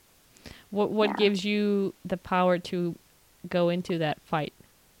 What gives you the power to go into that fight?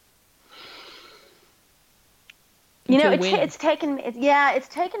 It's taken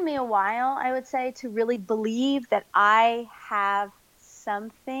me a while, I would say, to really believe that I have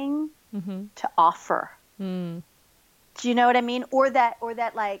something to offer. Do you know what I mean? Or that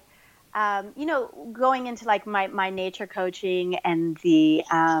like, going into like my nature coaching and the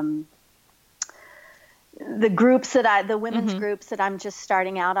groups the women's groups that I'm just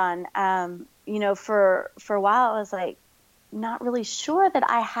starting out on, for a while I was like, not really sure that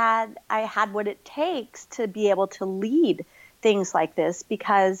I had what it takes to be able to lead things like this,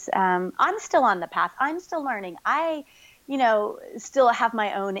 because I'm still on the path. I'm still learning. I, still have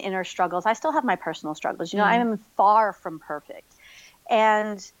my own inner struggles. I still have my personal struggles. I am far from perfect.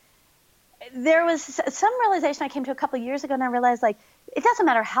 And there was some realization I came to a couple of years ago, and I realized like, it doesn't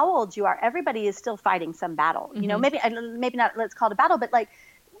matter how old you are. Everybody is still fighting some battle, maybe not, let's call it a battle, but like,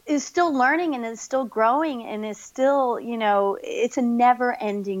 is still learning and is still growing and is still, it's a never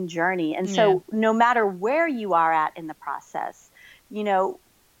ending journey. And so no matter where you are at in the process,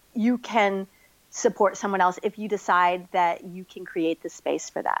 you can support someone else if you decide that you can create the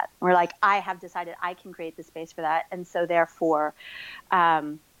space for that. Or like, I have decided I can create the space for that. And so therefore,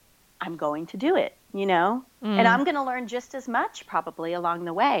 I'm going to do it, and I'm going to learn just as much probably along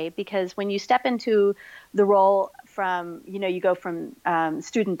the way, because when you step into the role from, you go from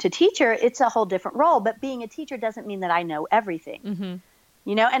student to teacher, it's a whole different role. But being a teacher doesn't mean that I know everything,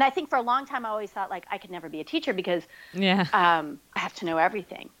 and I think for a long time I always thought like I could never be a teacher because I have to know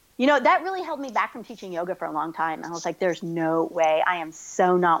everything. That really held me back from teaching yoga for a long time. I was like, there's no way. I am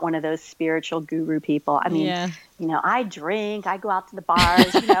so not one of those spiritual guru people. I mean, I drink, I go out to the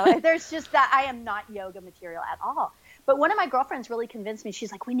bars, there's just that. I am not yoga material at all. But one of my girlfriends really convinced me.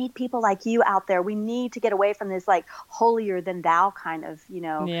 She's like, we need people like you out there. We need to get away from this like holier than thou kind of,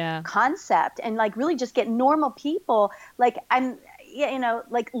 concept, and like really just get normal people. Like I'm,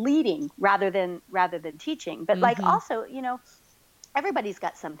 like leading rather than teaching, but like also, everybody's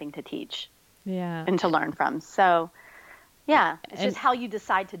got something to teach and to learn from. So it's just how you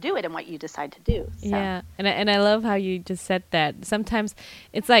decide to do it and what you decide to do. So. Yeah. And I love how you just said that. Sometimes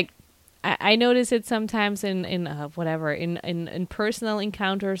it's like, I notice it sometimes in personal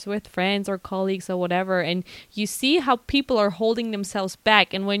encounters with friends or colleagues or whatever. And you see how people are holding themselves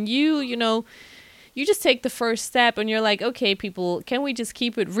back. And when you just take the first step and you're like, okay, people, can we just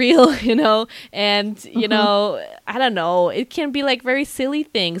keep it real, And, I don't know, it can be like very silly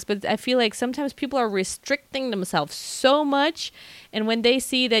things, but I feel like sometimes people are restricting themselves so much. And when they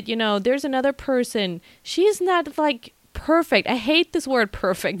see that, there's another person, she's not like perfect. I hate this word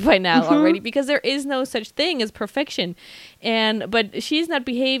perfect by now already, because there is no such thing as perfection. But she's not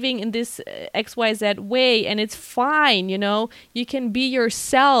behaving in this XYZ way, and it's fine, you can be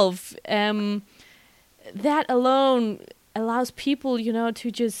yourself. That alone allows people,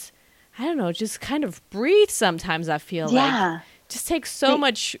 to just, I don't know, just kind of breathe sometimes, I feel like. Just take so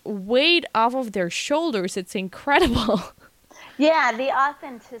much weight off of their shoulders. It's incredible. Yeah, the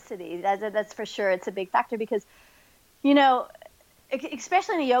authenticity, that's for sure. It's a big factor because,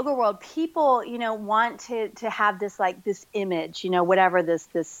 especially in the yoga world, people, want to have this like this image, whatever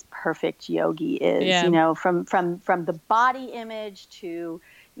this perfect yogi is, from the body image to,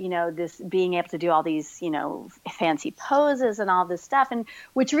 this being able to do all these, fancy poses and all this stuff, and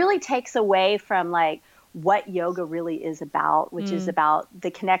which really takes away from like what yoga really is about, which is about the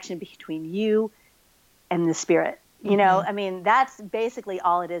connection between you and the spirit. I mean, that's basically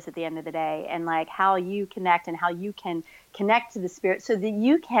all it is at the end of the day, and like how you connect and how you can connect to the spirit so that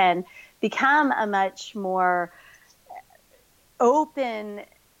you can become a much more open,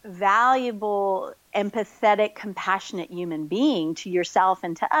 valuable, empathetic, compassionate human being to yourself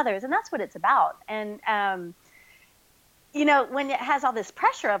and to others. And that's what it's about. And, when it has all this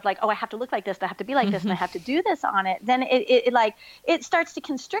pressure of like, oh, I have to look like this, I have to be like this, and I have to do this on it, then it starts to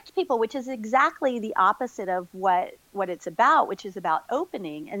constrict people, which is exactly the opposite of what it's about, which is about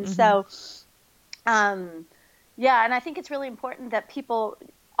opening. And so, yeah, and I think it's really important that people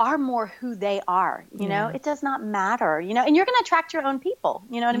are more who they are. It does not matter, and you're going to attract your own people.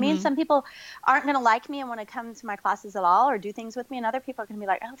 You know what I mean? Some people aren't going to like me and want to come to my classes at all or do things with me, and other people are going to be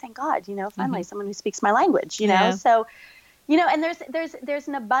like, oh, thank God, finally someone who speaks my language. So. And there's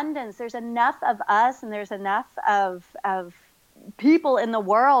an abundance. There's enough of us, and there's enough of people in the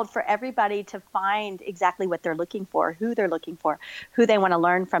world for everybody to find exactly what they're looking for, who they're looking for, who they want to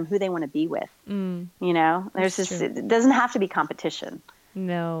learn from, who they want to be with. There's just it doesn't have to be competition.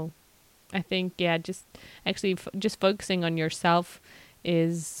 No, I think just actually just focusing on yourself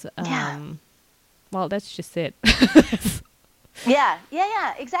is well, that's just it. Yeah,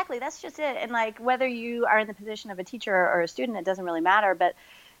 exactly. That's just it. And like, whether you are in the position of a teacher or a student, it doesn't really matter. But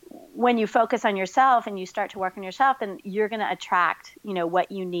when you focus on yourself and you start to work on yourself, then you're going to attract,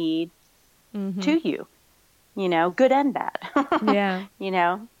 what you need to you, good and bad.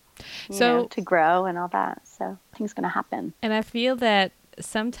 Yeah. So to grow and all that. So things going to happen. And I feel that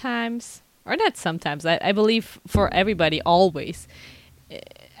sometimes, or not sometimes, I believe for everybody, always,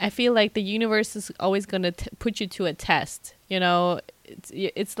 I feel like the universe is always going to put you to a test.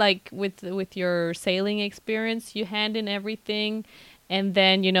 It's like with your sailing experience, you hand in everything, and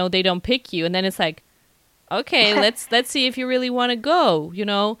then they don't pick you, and then it's like, okay, let's see if you really want to go.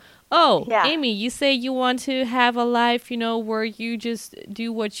 Oh, yeah. Amy, you say you want to have a life, where you just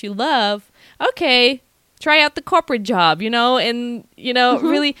do what you love. Okay, try out the corporate job, and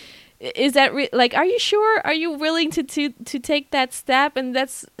really. Is that are you sure? Are you willing to take that step? And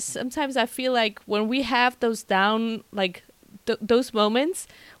that's sometimes I feel like when we have those down, like those moments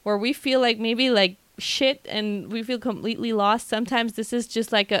where we feel like maybe like shit and we feel completely lost. Sometimes this is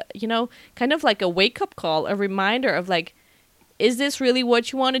just like a, kind of like a wake up call, a reminder of like, is this really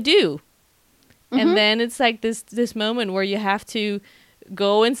what you want to do? And then it's like this moment where you have to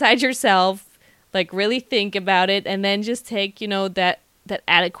go inside yourself, like really think about it, and then just take, that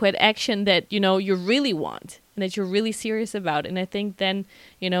adequate action that, you really want and that you're really serious about. And I think then,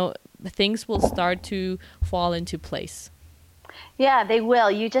 things will start to fall into place. Yeah, they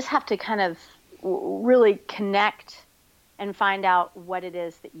will. You just have to kind of really connect and find out what it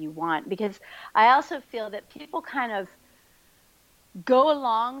is that you want. Because I also feel that people kind of go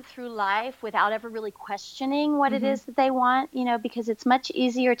along through life without ever really questioning what it is that they want, because it's much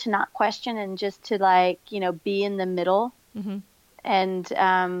easier to not question and just to be in the middle. And,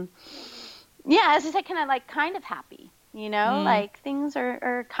 as I said, kind of happy, like things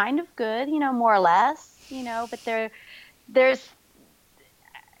are kind of good, more or less, but there's,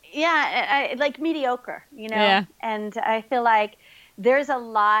 like mediocre, and I feel like there's a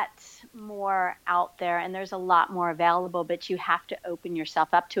lot more out there and there's a lot more available, but you have to open yourself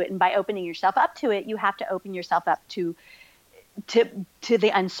up to it. And by opening yourself up to it, you have to open yourself up to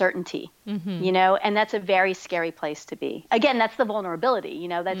the uncertainty, and that's a very scary place to be. Again, that's the vulnerability,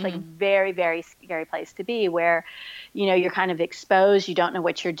 that's like very, very scary place to be where, you're kind of exposed. You don't know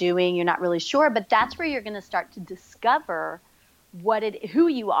what you're doing. You're not really sure, but that's where you're going to start to discover who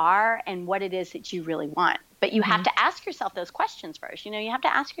you are and what it is that you really want. But you have to ask yourself those questions first. You have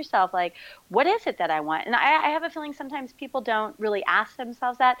to ask yourself, like, what is it that I want? And I have a feeling sometimes people don't really ask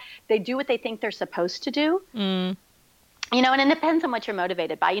themselves that. They do what they think they're supposed to do. And it depends on what you're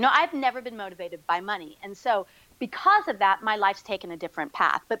motivated by. I've never been motivated by money. And so because of that, my life's taken a different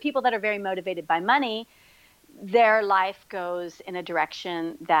path. But people that are very motivated by money, their life goes in a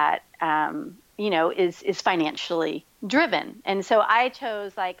direction that, is financially driven. And so I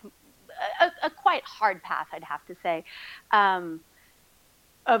chose like a quite hard path, I'd have to say,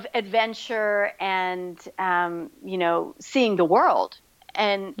 of adventure and, seeing the world.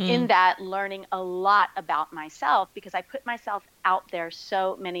 And in that, learning a lot about myself, because I put myself out there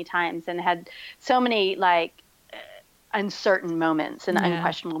so many times and had so many uncertain moments and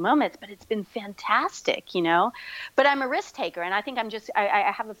unquestionable moments, but it's been fantastic, but I'm a risk taker. And I think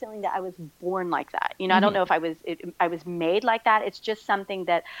I have a feeling that I was born like that. I don't know if I was made like that. It's just something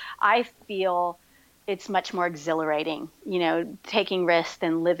that I feel it's much more exhilarating, taking risks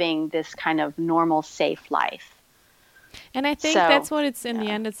than living this kind of normal, safe life. And I think So, that's what it's in the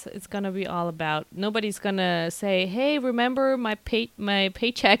end. It's gonna be all about. Nobody's gonna say, "Hey, remember my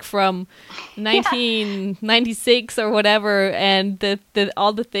paycheck from yeah, 1996 or whatever, and the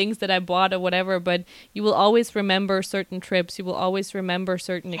all the things that I bought or whatever." But you will always remember certain trips. You will always remember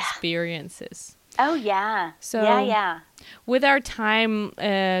certain yeah. experiences. Oh, yeah. Yeah, So, yeah. with our time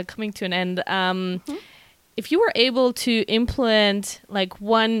coming to an end, Mhm. if you were able to implant like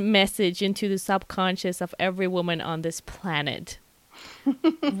one message into the subconscious of every woman on this planet,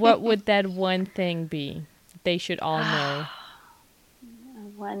 what would that one thing be they should all know?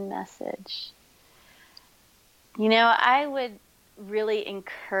 One message. I would really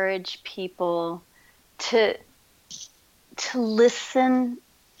encourage people to listen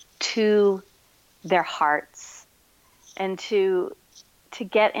to their hearts and to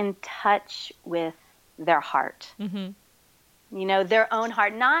get in touch with their heart. Mm-hmm. Their own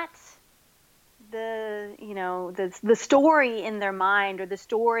heart, not the story in their mind or the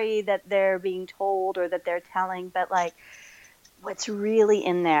story that they're being told or that they're telling, but like what's really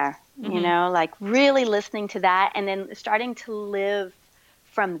in there, Mm-hmm. like really listening to that and then starting to live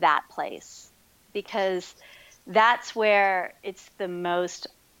from that place, because that's where it's the most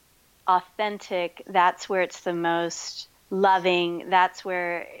authentic, that's where it's the most loving, that's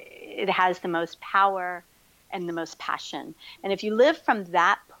where it has the most power and the most passion. And if you live from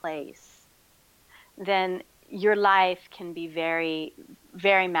that place, then your life can be very,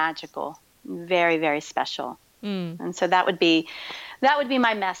 very magical, very, very special. Mm. And so that would be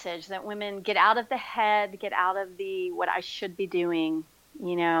my message, that women get out of the head, get out of the what I should be doing, and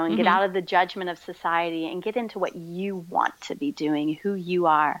get Mm-hmm. out of the judgment of society and get into what you want to be doing, who you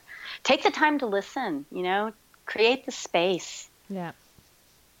are. Take the time to listen, create the space Yeah.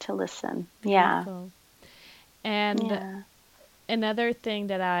 to listen. Yeah. Beautiful. And Yeah. another thing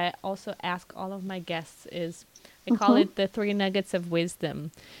that I also ask all of my guests is I call Hmm. it the three nuggets of wisdom.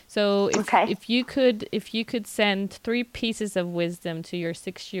 So Okay. if you could send three pieces of wisdom to your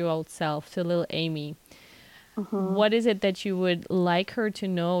 6-year-old self, to little Amy, Hmm. what is it that you would like her to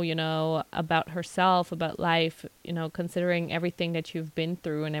know, about herself, about life, considering everything that you've been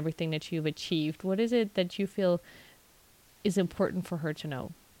through and everything that you've achieved? What is it that you feel is important for her to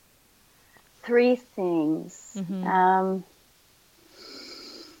know? Three things. Mm-hmm.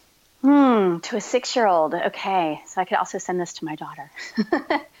 To a 6-year-old. Okay. So I could also send this to my daughter.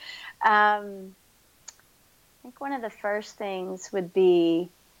 I think one of the first things would be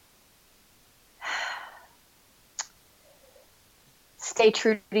stay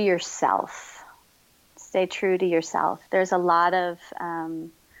true to yourself. Stay true to yourself. There's a lot of,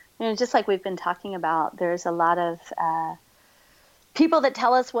 just like we've been talking about, there's a lot of people that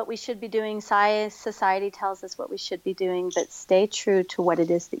tell us what we should be doing. Society tells us what we should be doing, but stay true to what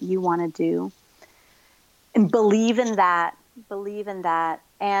it is that you want to do. And believe in that. Believe in that.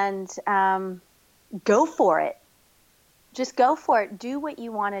 And go for it. Just go for it. Do what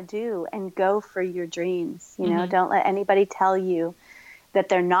you want to do and go for your dreams. Mm-hmm. Don't let anybody tell you that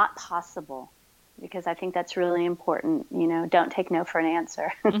they're not possible, because I think that's really important. Don't take no for an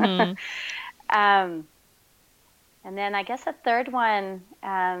answer. Mm-hmm. um, and then I guess a third one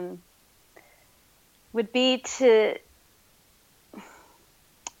would be to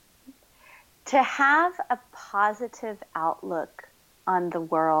have a positive outlook on the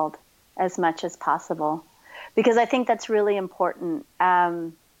world as much as possible, because I think that's really important.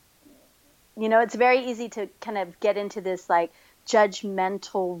 It's very easy to kind of get into this like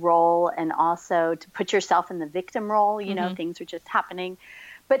judgmental role and also to put yourself in the victim role, Mm-hmm. things are just happening.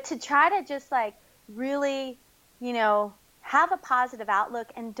 But to try to just like really, have a positive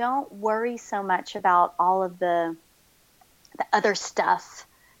outlook and don't worry so much about all of the other stuff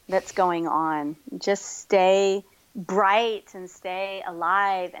that's going on. Just stay bright and stay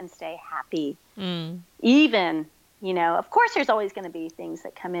alive and stay happy. Mm. Even, of course, there's always going to be things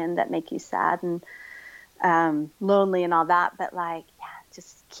that come in that make you sad and lonely and all that. But like, yeah,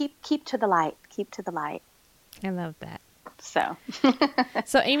 just keep to the light. Keep to the light. I love that. So,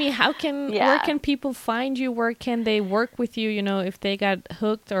 So Amy, where yeah. can people find you? Where can they work with you? If they got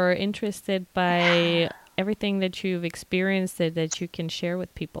hooked or interested by everything that you've experienced that you can share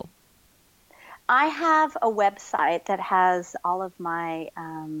with people. I have a website that has all of my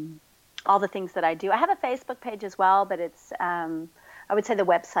all the things that I do. I have a Facebook page as well, but it's I would say the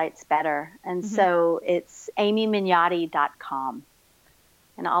website's better. And Mm-hmm. so it's amymignotti.com.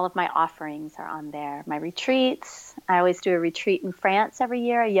 And all of my offerings are on there. My retreats. I always do a retreat in France every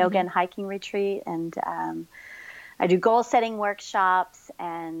year, a yoga and hiking retreat. And I do goal setting workshops,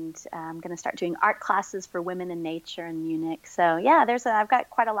 and I'm going to start doing art classes for women in nature in Munich. So yeah, I've got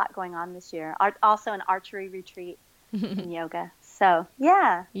quite a lot going on this year. Also an archery retreat in yoga. So,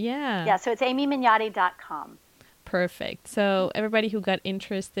 yeah. Yeah. Yeah, so it's amymignotti.com. Perfect. So everybody who got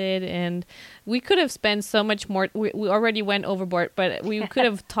interested, and we could have spent so much more. We already went overboard, but we could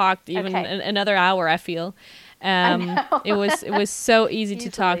have talked even another hour, I feel. It was so easy to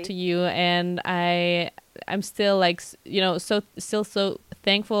talk to you, and I'm still like, so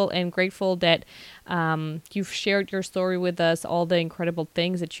thankful and grateful that you've shared your story with us, all the incredible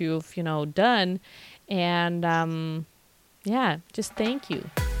things that you've done, and just thank you.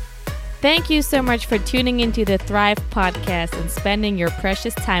 Thank you so much for tuning into the Thrive podcast and spending your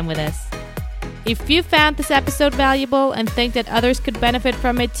precious time with us. If you found this episode valuable and think that others could benefit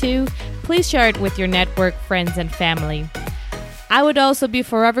from it too, please share it with your network, friends, and family. I would also be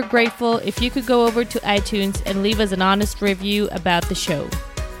forever grateful if you could go over to iTunes and leave us an honest review about the show.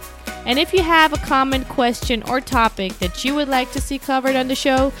 And if you have a comment, question, or topic that you would like to see covered on the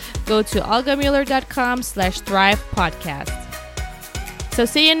show, go to olgamuller.com/Thrive podcast. So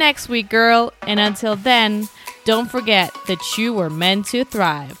see you next week, girl. And until then, don't forget that you were meant to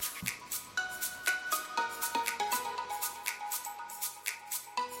thrive.